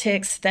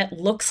politics that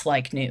looks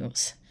like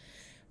news?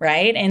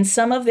 Right. And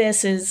some of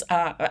this is,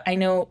 I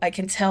know I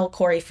can tell,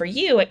 Corey, for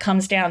you, it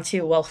comes down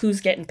to, well,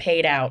 who's getting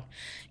paid out?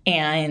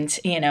 And,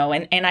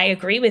 and I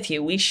agree with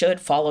you. We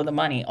should follow the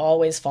money,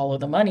 always follow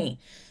the money.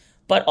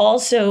 But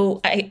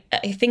also, I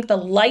think the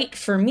light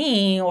for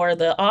me, or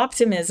the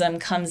optimism,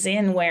 comes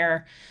in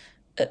where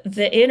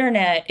the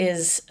internet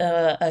is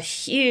a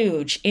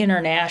huge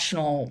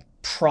international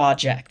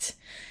project.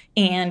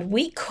 And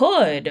we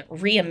could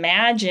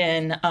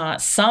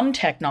reimagine some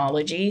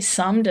technology,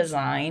 some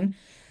design,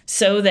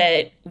 so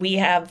that we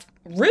have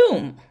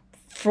room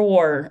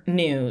for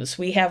news.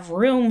 We have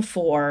room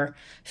for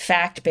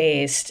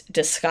fact-based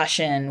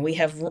discussion.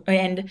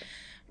 And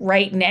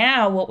right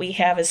now, what we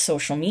have is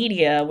social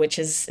media, which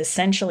is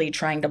essentially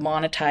trying to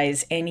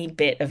monetize any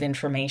bit of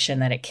information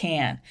that it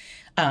can.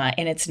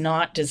 And it's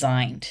not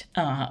designed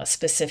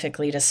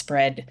specifically to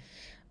spread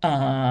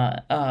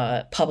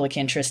public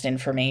interest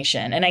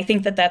information. And I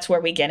think that that's where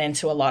we get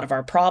into a lot of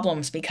our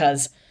problems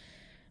because,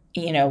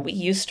 you know, we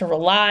used to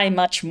rely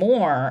much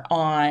more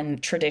on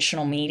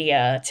traditional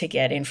media to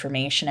get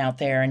information out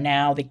there. And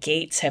now the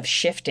gates have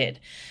shifted.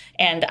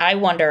 And I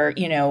wonder,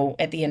 you know,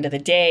 at the end of the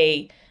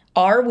day,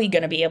 are we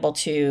going to be able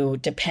to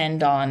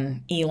depend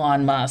on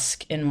Elon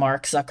Musk and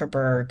Mark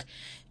Zuckerberg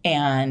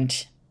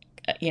and,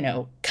 you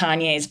know,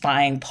 Kanye's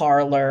buying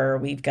Parler?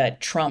 We've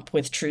got Trump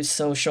with Truth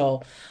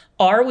Social.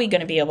 Are we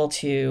going to be able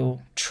to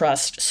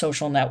trust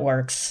social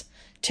networks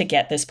to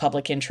get this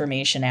public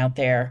information out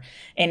there?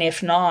 And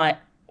if not,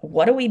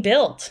 what do we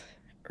build,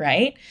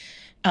 right?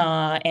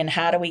 And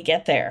how do we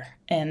get there?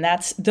 And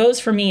those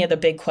for me are the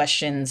big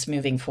questions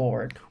moving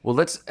forward. Well,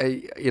 let's,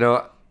 I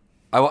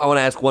want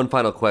to ask one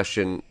final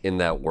question in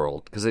that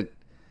world, because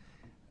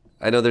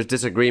I know there's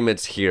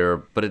disagreements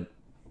here, but it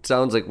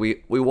sounds like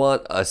we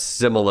want a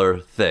similar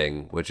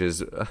thing, which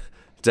is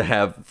to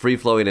have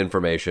free-flowing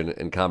information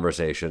and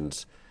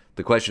conversations.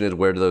 The question is,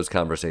 where do those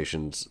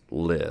conversations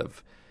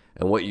live?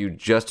 And what you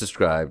just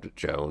described,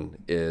 Joan,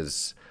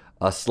 is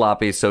a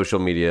sloppy social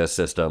media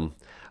system,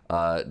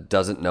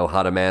 doesn't know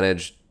how to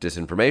manage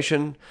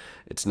disinformation.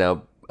 It's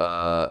now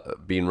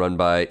being run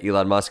by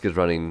Elon Musk is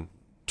running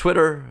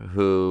Twitter,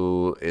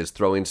 who is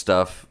throwing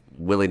stuff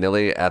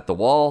willy-nilly at the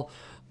wall.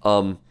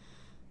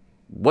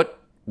 Where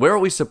are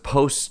we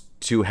supposed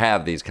to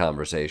have these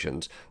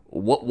conversations?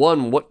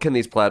 What can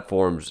these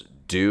platforms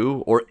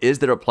do? Or is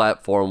there a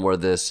platform where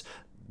this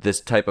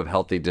type of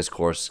healthy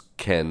discourse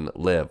can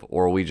live?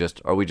 Or are we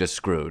just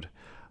screwed?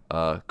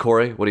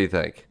 Corey, what do you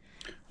think?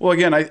 Well,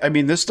 again, I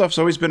mean, this stuff's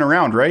always been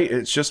around, right?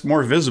 It's just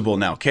more visible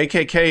now.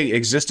 KKK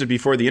existed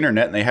before the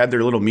internet, and they had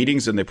their little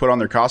meetings, and they put on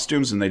their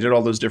costumes, and they did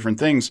all those different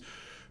things.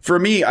 For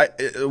me,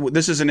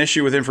 this is an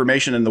issue with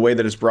information and the way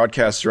that it's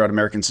broadcast throughout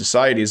American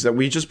society is that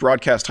we just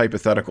broadcast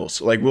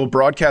hypotheticals. Like, we'll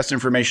broadcast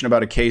information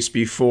about a case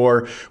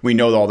before we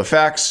know all the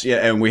facts,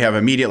 and we have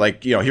immediate,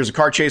 like, you know, here's a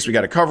car chase, we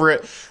got to cover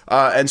it.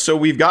 And so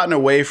we've gotten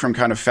away from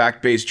kind of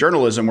fact-based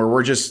journalism where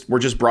we're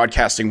just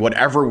broadcasting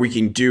whatever we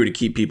can do to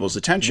keep people's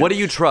attention. What do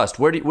you trust?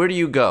 Where do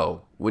you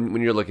go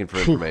when you're looking for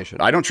information?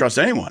 I don't trust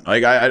anyone.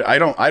 Like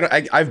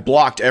I've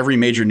blocked every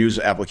major news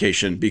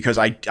application because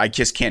I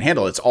just can't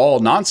handle it. It's all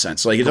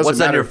nonsense. Like, it doesn't What's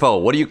matter. On your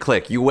phone? What do you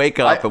click? You wake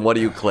up and what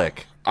do you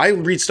click? I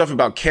read stuff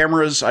about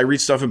cameras. I read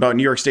stuff about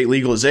New York State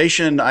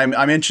legalization.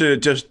 I'm into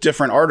just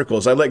different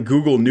articles. I let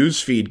Google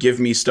Newsfeed give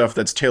me stuff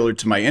that's tailored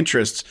to my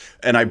interests,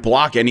 and I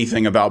block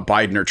anything about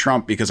Biden or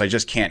Trump because I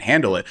just can't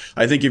handle it.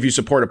 I think if you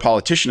support a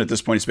politician at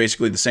this point, it's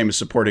basically the same as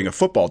supporting a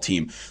football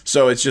team.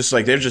 So it's just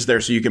like they're just there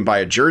so you can buy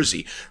a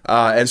jersey.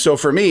 And so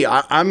for me,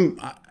 I'm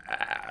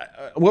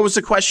what was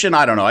the question?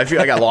 I don't know. I feel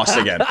like I got lost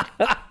again.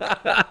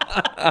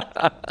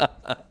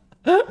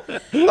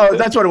 Oh,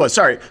 that's what it was.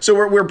 Sorry. So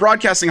we're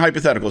broadcasting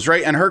hypotheticals,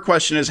 right? And her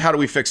question is, how do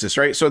we fix this,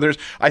 right? So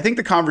I think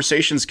the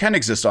conversations can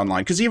exist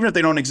online, because even if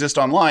they don't exist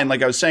online,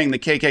 like I was saying, the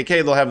KKK,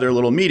 they'll have their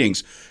little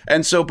meetings.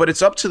 And so, but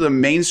it's up to the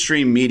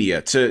mainstream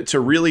media to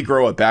really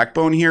grow a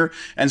backbone here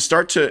and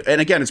start to, and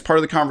again, it's part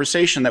of the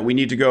conversation that we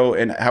need to go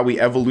and how we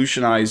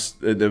evolutionize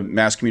the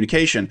mass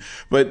communication.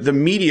 But the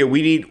media,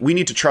 we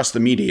need to trust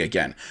the media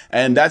again.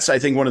 And that's, I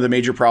think, one of the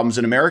major problems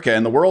in America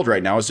and the world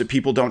right now is that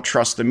people don't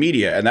trust the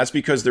media. And that's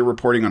because they're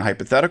reporting on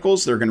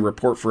hypotheticals. They're going to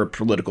report for a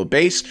political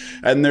base,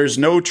 and there's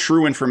no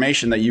true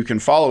information that you can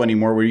follow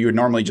anymore, where you would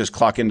normally just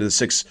clock into the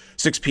 6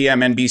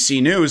 p.m.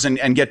 NBC News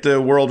and get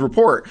the world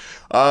report.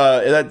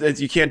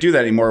 You can't do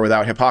that anymore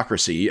without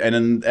hypocrisy.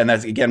 And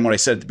that's, again, what I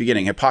said at the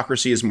beginning.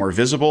 Hypocrisy is more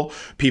visible.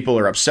 People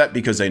are upset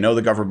because they know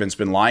the government's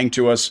been lying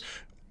to us.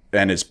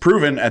 And it's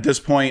proven at this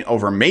point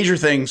over major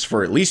things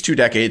for at least 2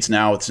 decades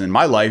now. It's in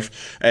my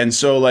life. And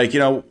so, like, you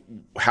know,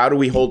 how do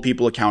we hold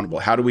people accountable?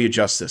 How do we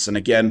adjust this? And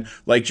again,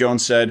 like Joan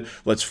said,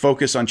 let's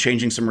focus on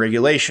changing some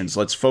regulations.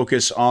 Let's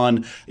focus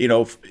on, you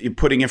know,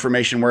 putting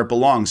information where it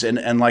belongs.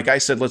 And like I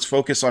said, let's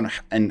focus on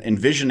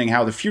envisioning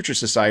how the future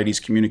societies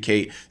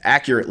communicate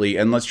accurately.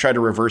 And let's try to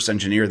reverse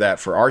engineer that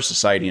for our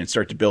society and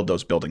start to build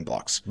those building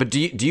blocks. But do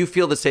you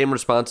feel the same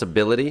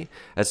responsibility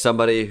as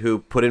somebody who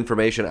put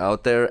information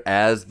out there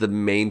as the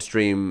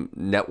mainstream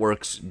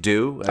networks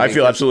do? I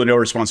feel absolutely no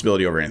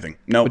responsibility over anything.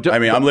 No, I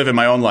mean, I'm living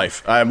my own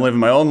life. I'm living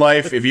my own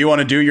life. If you want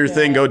to do your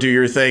thing, go do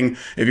your thing.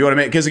 If you want to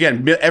make, because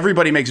again,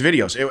 everybody makes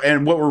videos.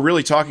 And what we're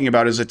really talking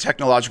about is a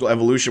technological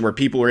evolution where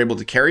people are able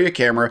to carry a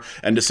camera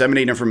and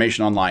disseminate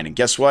information online. And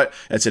guess what?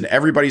 It's in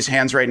everybody's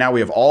hands right now. We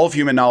have all of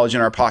human knowledge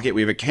in our pocket.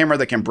 We have a camera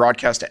that can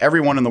broadcast to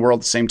everyone in the world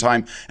at the same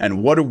time.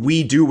 And what do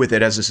we do with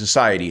it as a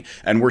society?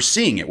 And we're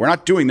seeing it. We're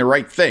not doing the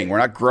right thing. We're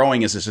not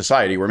growing as a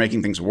society. We're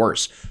making things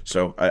worse.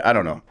 So I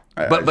don't know.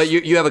 But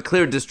you have a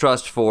clear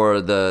distrust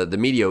for the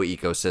media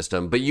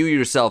ecosystem, but you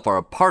yourself are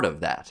a part of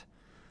that.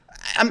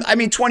 I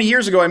mean, 20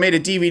 years ago, I made a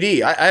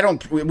DVD.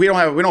 We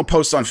don't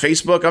post on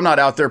Facebook. I'm not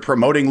out there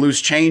promoting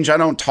Loose Change. I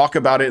don't talk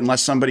about it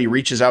unless somebody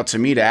reaches out to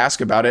me to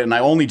ask about it. And I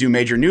only do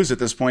major news at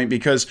this point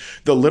because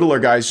the littler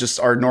guys just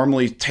are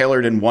normally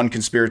tailored in one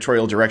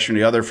conspiratorial direction or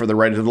the other for the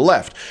right or the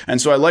left.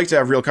 And so I like to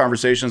have real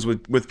conversations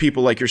with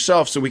people like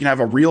yourself so we can have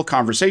a real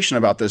conversation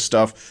about this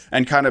stuff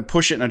and kind of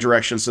push it in a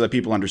direction so that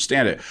people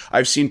understand it.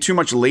 I've seen too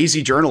much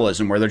lazy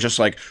journalism where they're just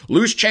like,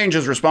 Loose Change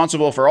is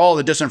responsible for all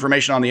the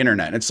disinformation on the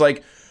internet. And it's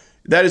like,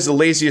 that is the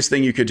laziest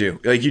thing you could do.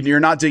 Like, you're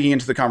not digging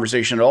into the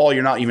conversation at all.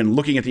 You're not even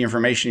looking at the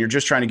information. You're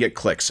just trying to get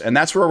clicks. And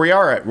that's where we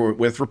are at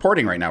with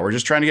reporting right now. We're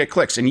just trying to get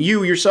clicks. And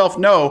you yourself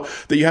know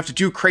that you have to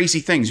do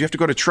crazy things. You have to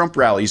go to Trump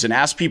rallies and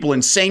ask people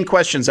insane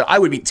questions that I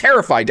would be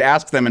terrified to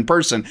ask them in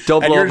person.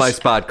 Don't blow up my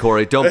spot,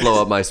 Corey. Don't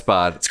blow up my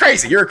spot. It's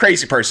crazy. You're a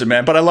crazy person,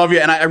 man. But I love you.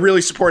 And I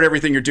really support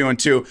everything you're doing,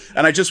 too.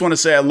 And I just want to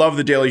say I love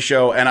The Daily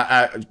Show.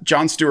 And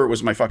Jon Stewart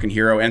was my fucking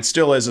hero and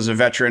still is as a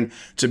veteran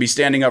to be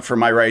standing up for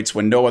my rights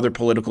when no other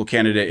political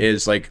candidate is.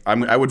 Like,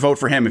 I would vote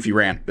for him if he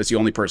ran. That's the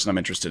only person I'm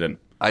interested in.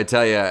 I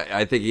tell you,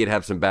 I think he'd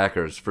have some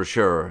backers for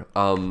sure.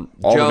 All the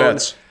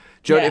vets.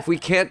 Joan, if we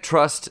can't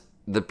trust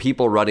the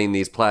people running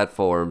these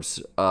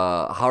platforms,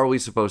 how are we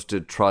supposed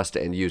to trust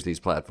and use these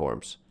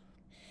platforms?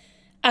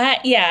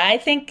 I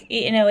think,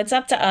 it's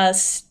up to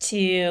us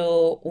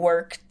to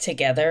work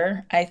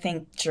together. I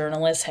think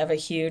journalists have a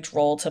huge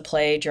role to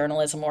play.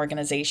 Journalism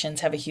organizations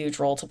have a huge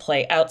role to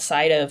play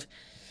outside of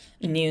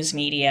news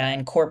media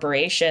and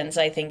corporations.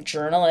 I think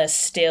journalists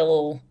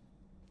still,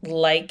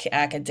 like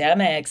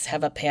academics,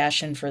 have a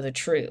passion for the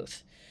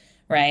truth,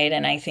 right?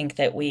 And I think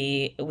that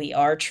we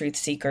are truth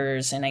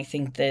seekers, and I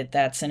think that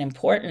that's an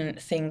important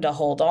thing to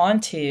hold on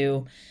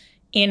to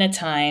in a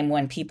time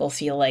when people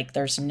feel like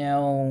there's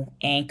no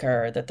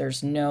anchor, that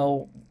there's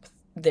no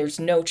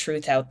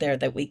truth out there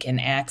that we can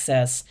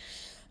access.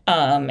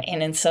 And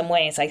in some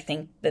ways, I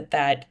think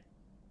that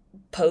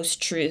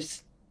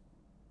post-truth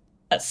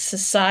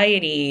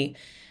society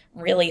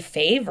really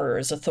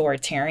favors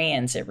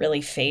authoritarians. It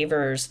really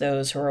favors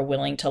those who are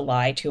willing to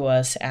lie to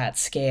us at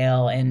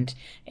scale and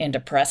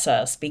oppress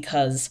us,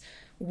 because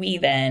we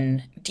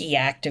then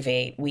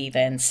deactivate, we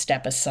then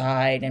step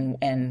aside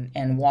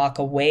and walk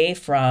away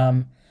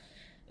from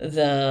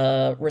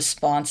the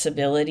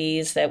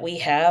responsibilities that we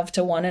have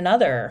to one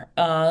another.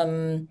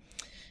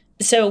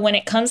 So when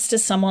it comes to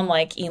someone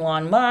like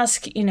Elon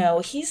Musk,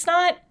 he's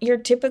not your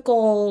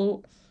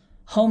typical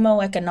Homo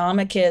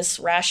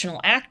economicus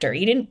rational actor.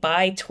 He didn't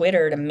buy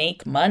Twitter to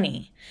make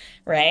money,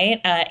 right?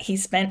 He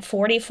spent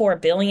 $44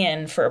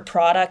 billion for a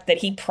product that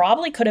he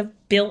probably could have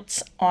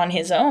built on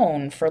his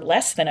own for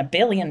less than $1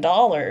 billion.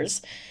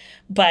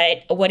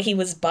 But what he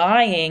was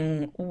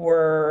buying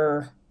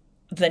were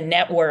the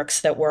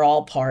networks that we're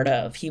all part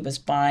of. He was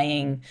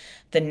buying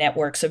the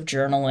networks of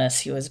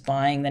journalists. He was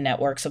buying the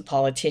networks of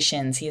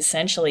politicians. He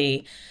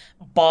essentially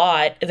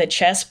bought the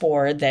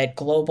chessboard that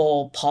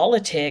global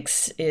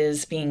politics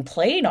is being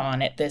played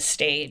on at this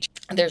stage.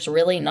 There's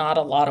really not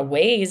a lot of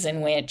ways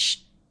in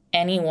which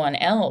anyone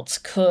else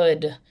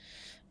could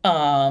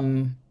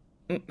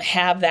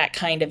have that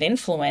kind of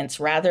influence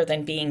rather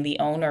than being the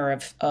owner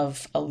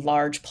of a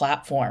large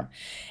platform.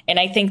 And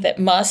I think that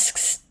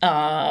Musk's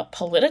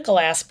political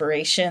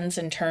aspirations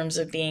in terms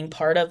of being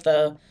part of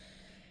the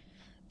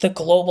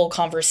global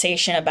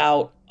conversation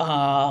about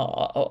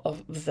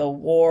the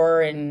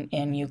war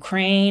in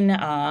Ukraine,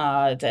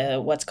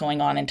 what's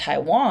going on in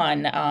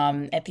Taiwan,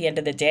 at the end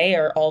of the day,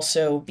 are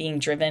also being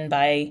driven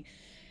by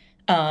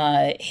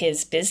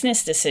his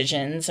business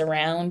decisions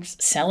around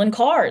selling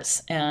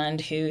cars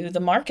and who the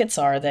markets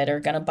are that are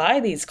going to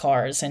buy these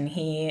cars. And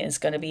he is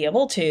going to be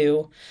able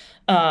to,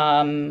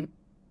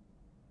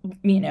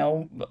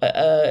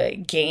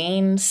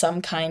 gain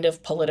some kind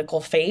of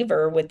political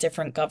favor with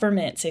different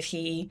governments if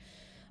he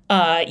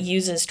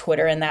uses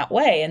Twitter in that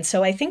way. And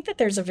so I think that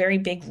there's a very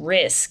big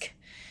risk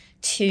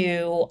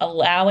to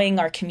allowing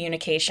our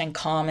communication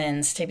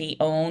commons to be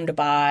owned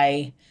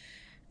by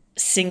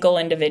single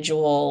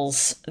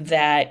individuals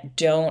that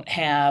don't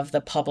have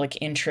the public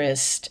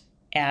interest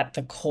at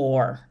the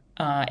core,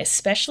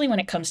 especially when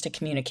it comes to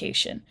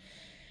communication.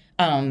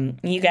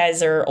 You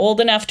guys are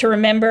old enough to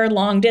remember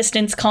long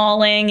distance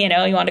calling. You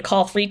want to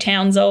call 3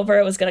 towns over.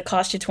 It was going to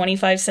cost you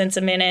 25 cents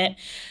a minute.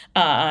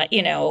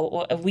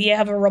 We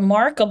have a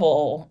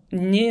remarkable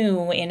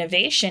new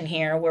innovation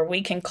here where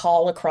we can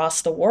call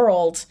across the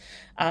world.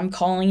 I'm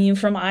calling you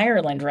from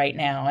Ireland right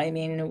now. I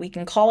mean, we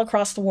can call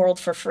across the world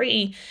for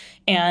free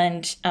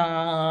and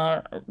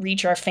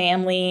reach our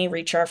family,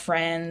 reach our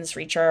friends,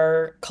 reach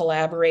our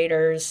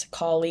collaborators,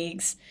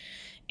 colleagues.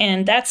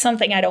 And that's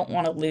something I don't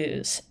want to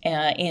lose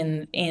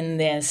in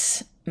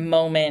this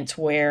moment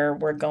where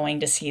we're going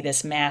to see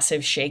this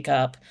massive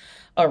shakeup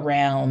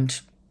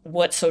around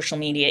what social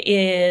media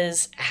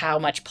is, how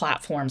much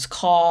platforms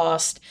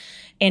cost,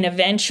 and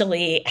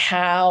eventually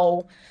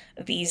how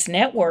these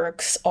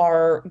networks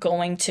are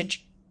going to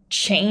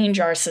change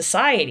our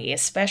society,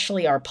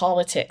 especially our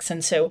politics.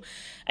 And so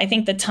I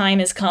think the time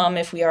has come,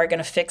 if we are going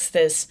to fix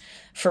this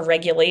for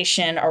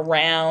regulation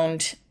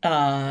around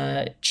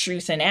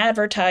truth in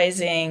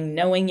advertising,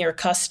 knowing your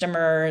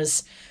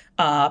customers.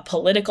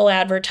 Political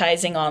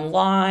advertising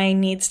online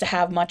needs to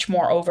have much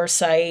more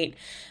oversight.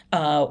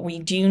 We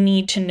do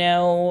need to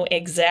know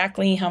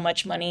exactly how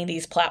much money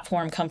these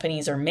platform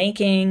companies are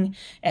making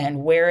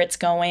and where it's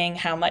going,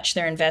 how much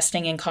they're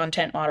investing in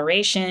content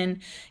moderation.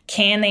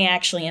 Can they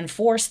actually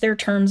enforce their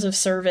terms of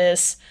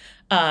service?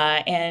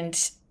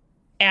 And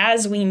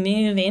as we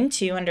move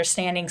into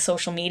understanding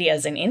social media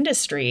as an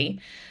industry,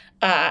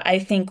 I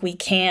think we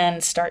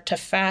can start to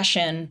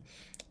fashion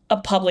a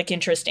public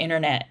interest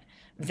internet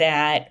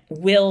that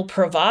will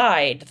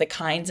provide the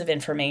kinds of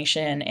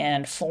information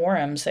and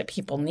forums that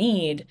people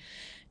need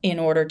in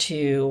order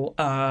to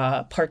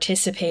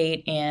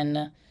participate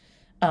in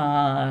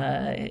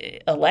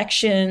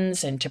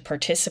elections and to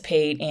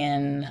participate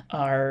in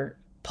our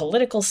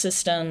political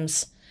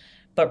systems.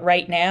 But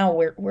right now,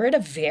 we're at a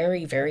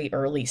very, very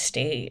early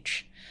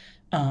stage.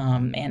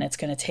 And it's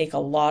going to take a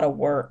lot of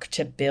work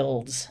to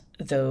build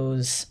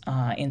those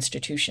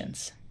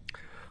institutions.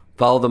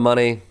 Follow the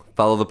money,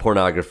 follow the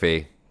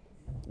pornography.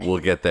 We'll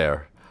get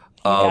there.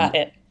 Got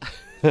it.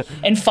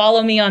 And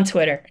follow me on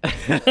Twitter.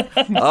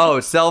 Oh,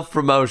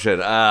 self-promotion.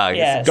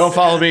 Yes. Don't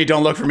follow me.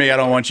 Don't look for me. I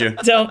don't want you.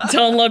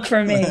 Don't look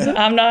for me.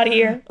 I'm not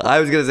here. I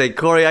was going to say,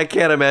 Corey, I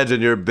can't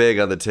imagine you're big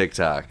on the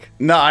TikTok.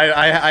 No,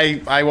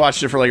 I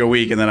watched it for like a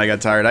week and then I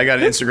got tired. I got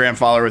an Instagram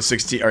follower with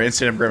 16 or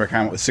Instagram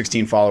account with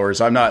 16 followers.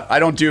 I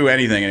don't do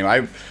anything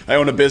anymore. I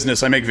own a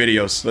business. I make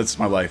videos. That's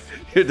my life.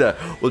 You're done.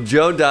 Well,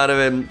 Joan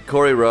Donovan,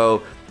 Corey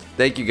Rowe,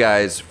 thank you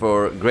guys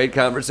for great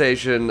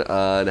conversation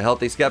on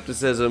healthy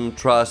skepticism,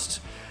 trust,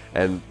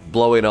 and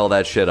blowing all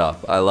that shit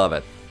up. I love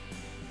it.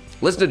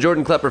 Listen to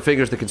Jordan Klepper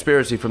Fingers the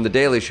Conspiracy from The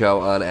Daily Show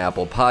on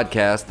Apple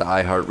Podcasts, the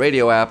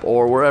iHeartRadio app,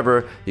 or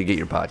wherever you get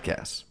your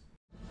podcasts.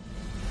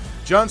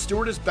 Jon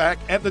Stewart is back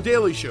at The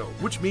Daily Show,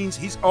 which means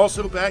he's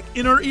also back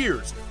in our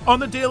ears on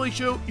The Daily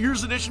Show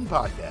Ears Edition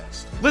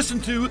podcast. Listen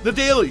to The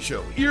Daily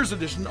Show Ears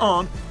Edition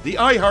on the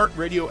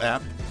iHeartRadio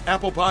app,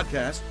 Apple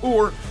Podcasts,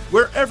 or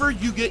wherever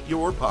you get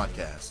your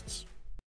podcasts.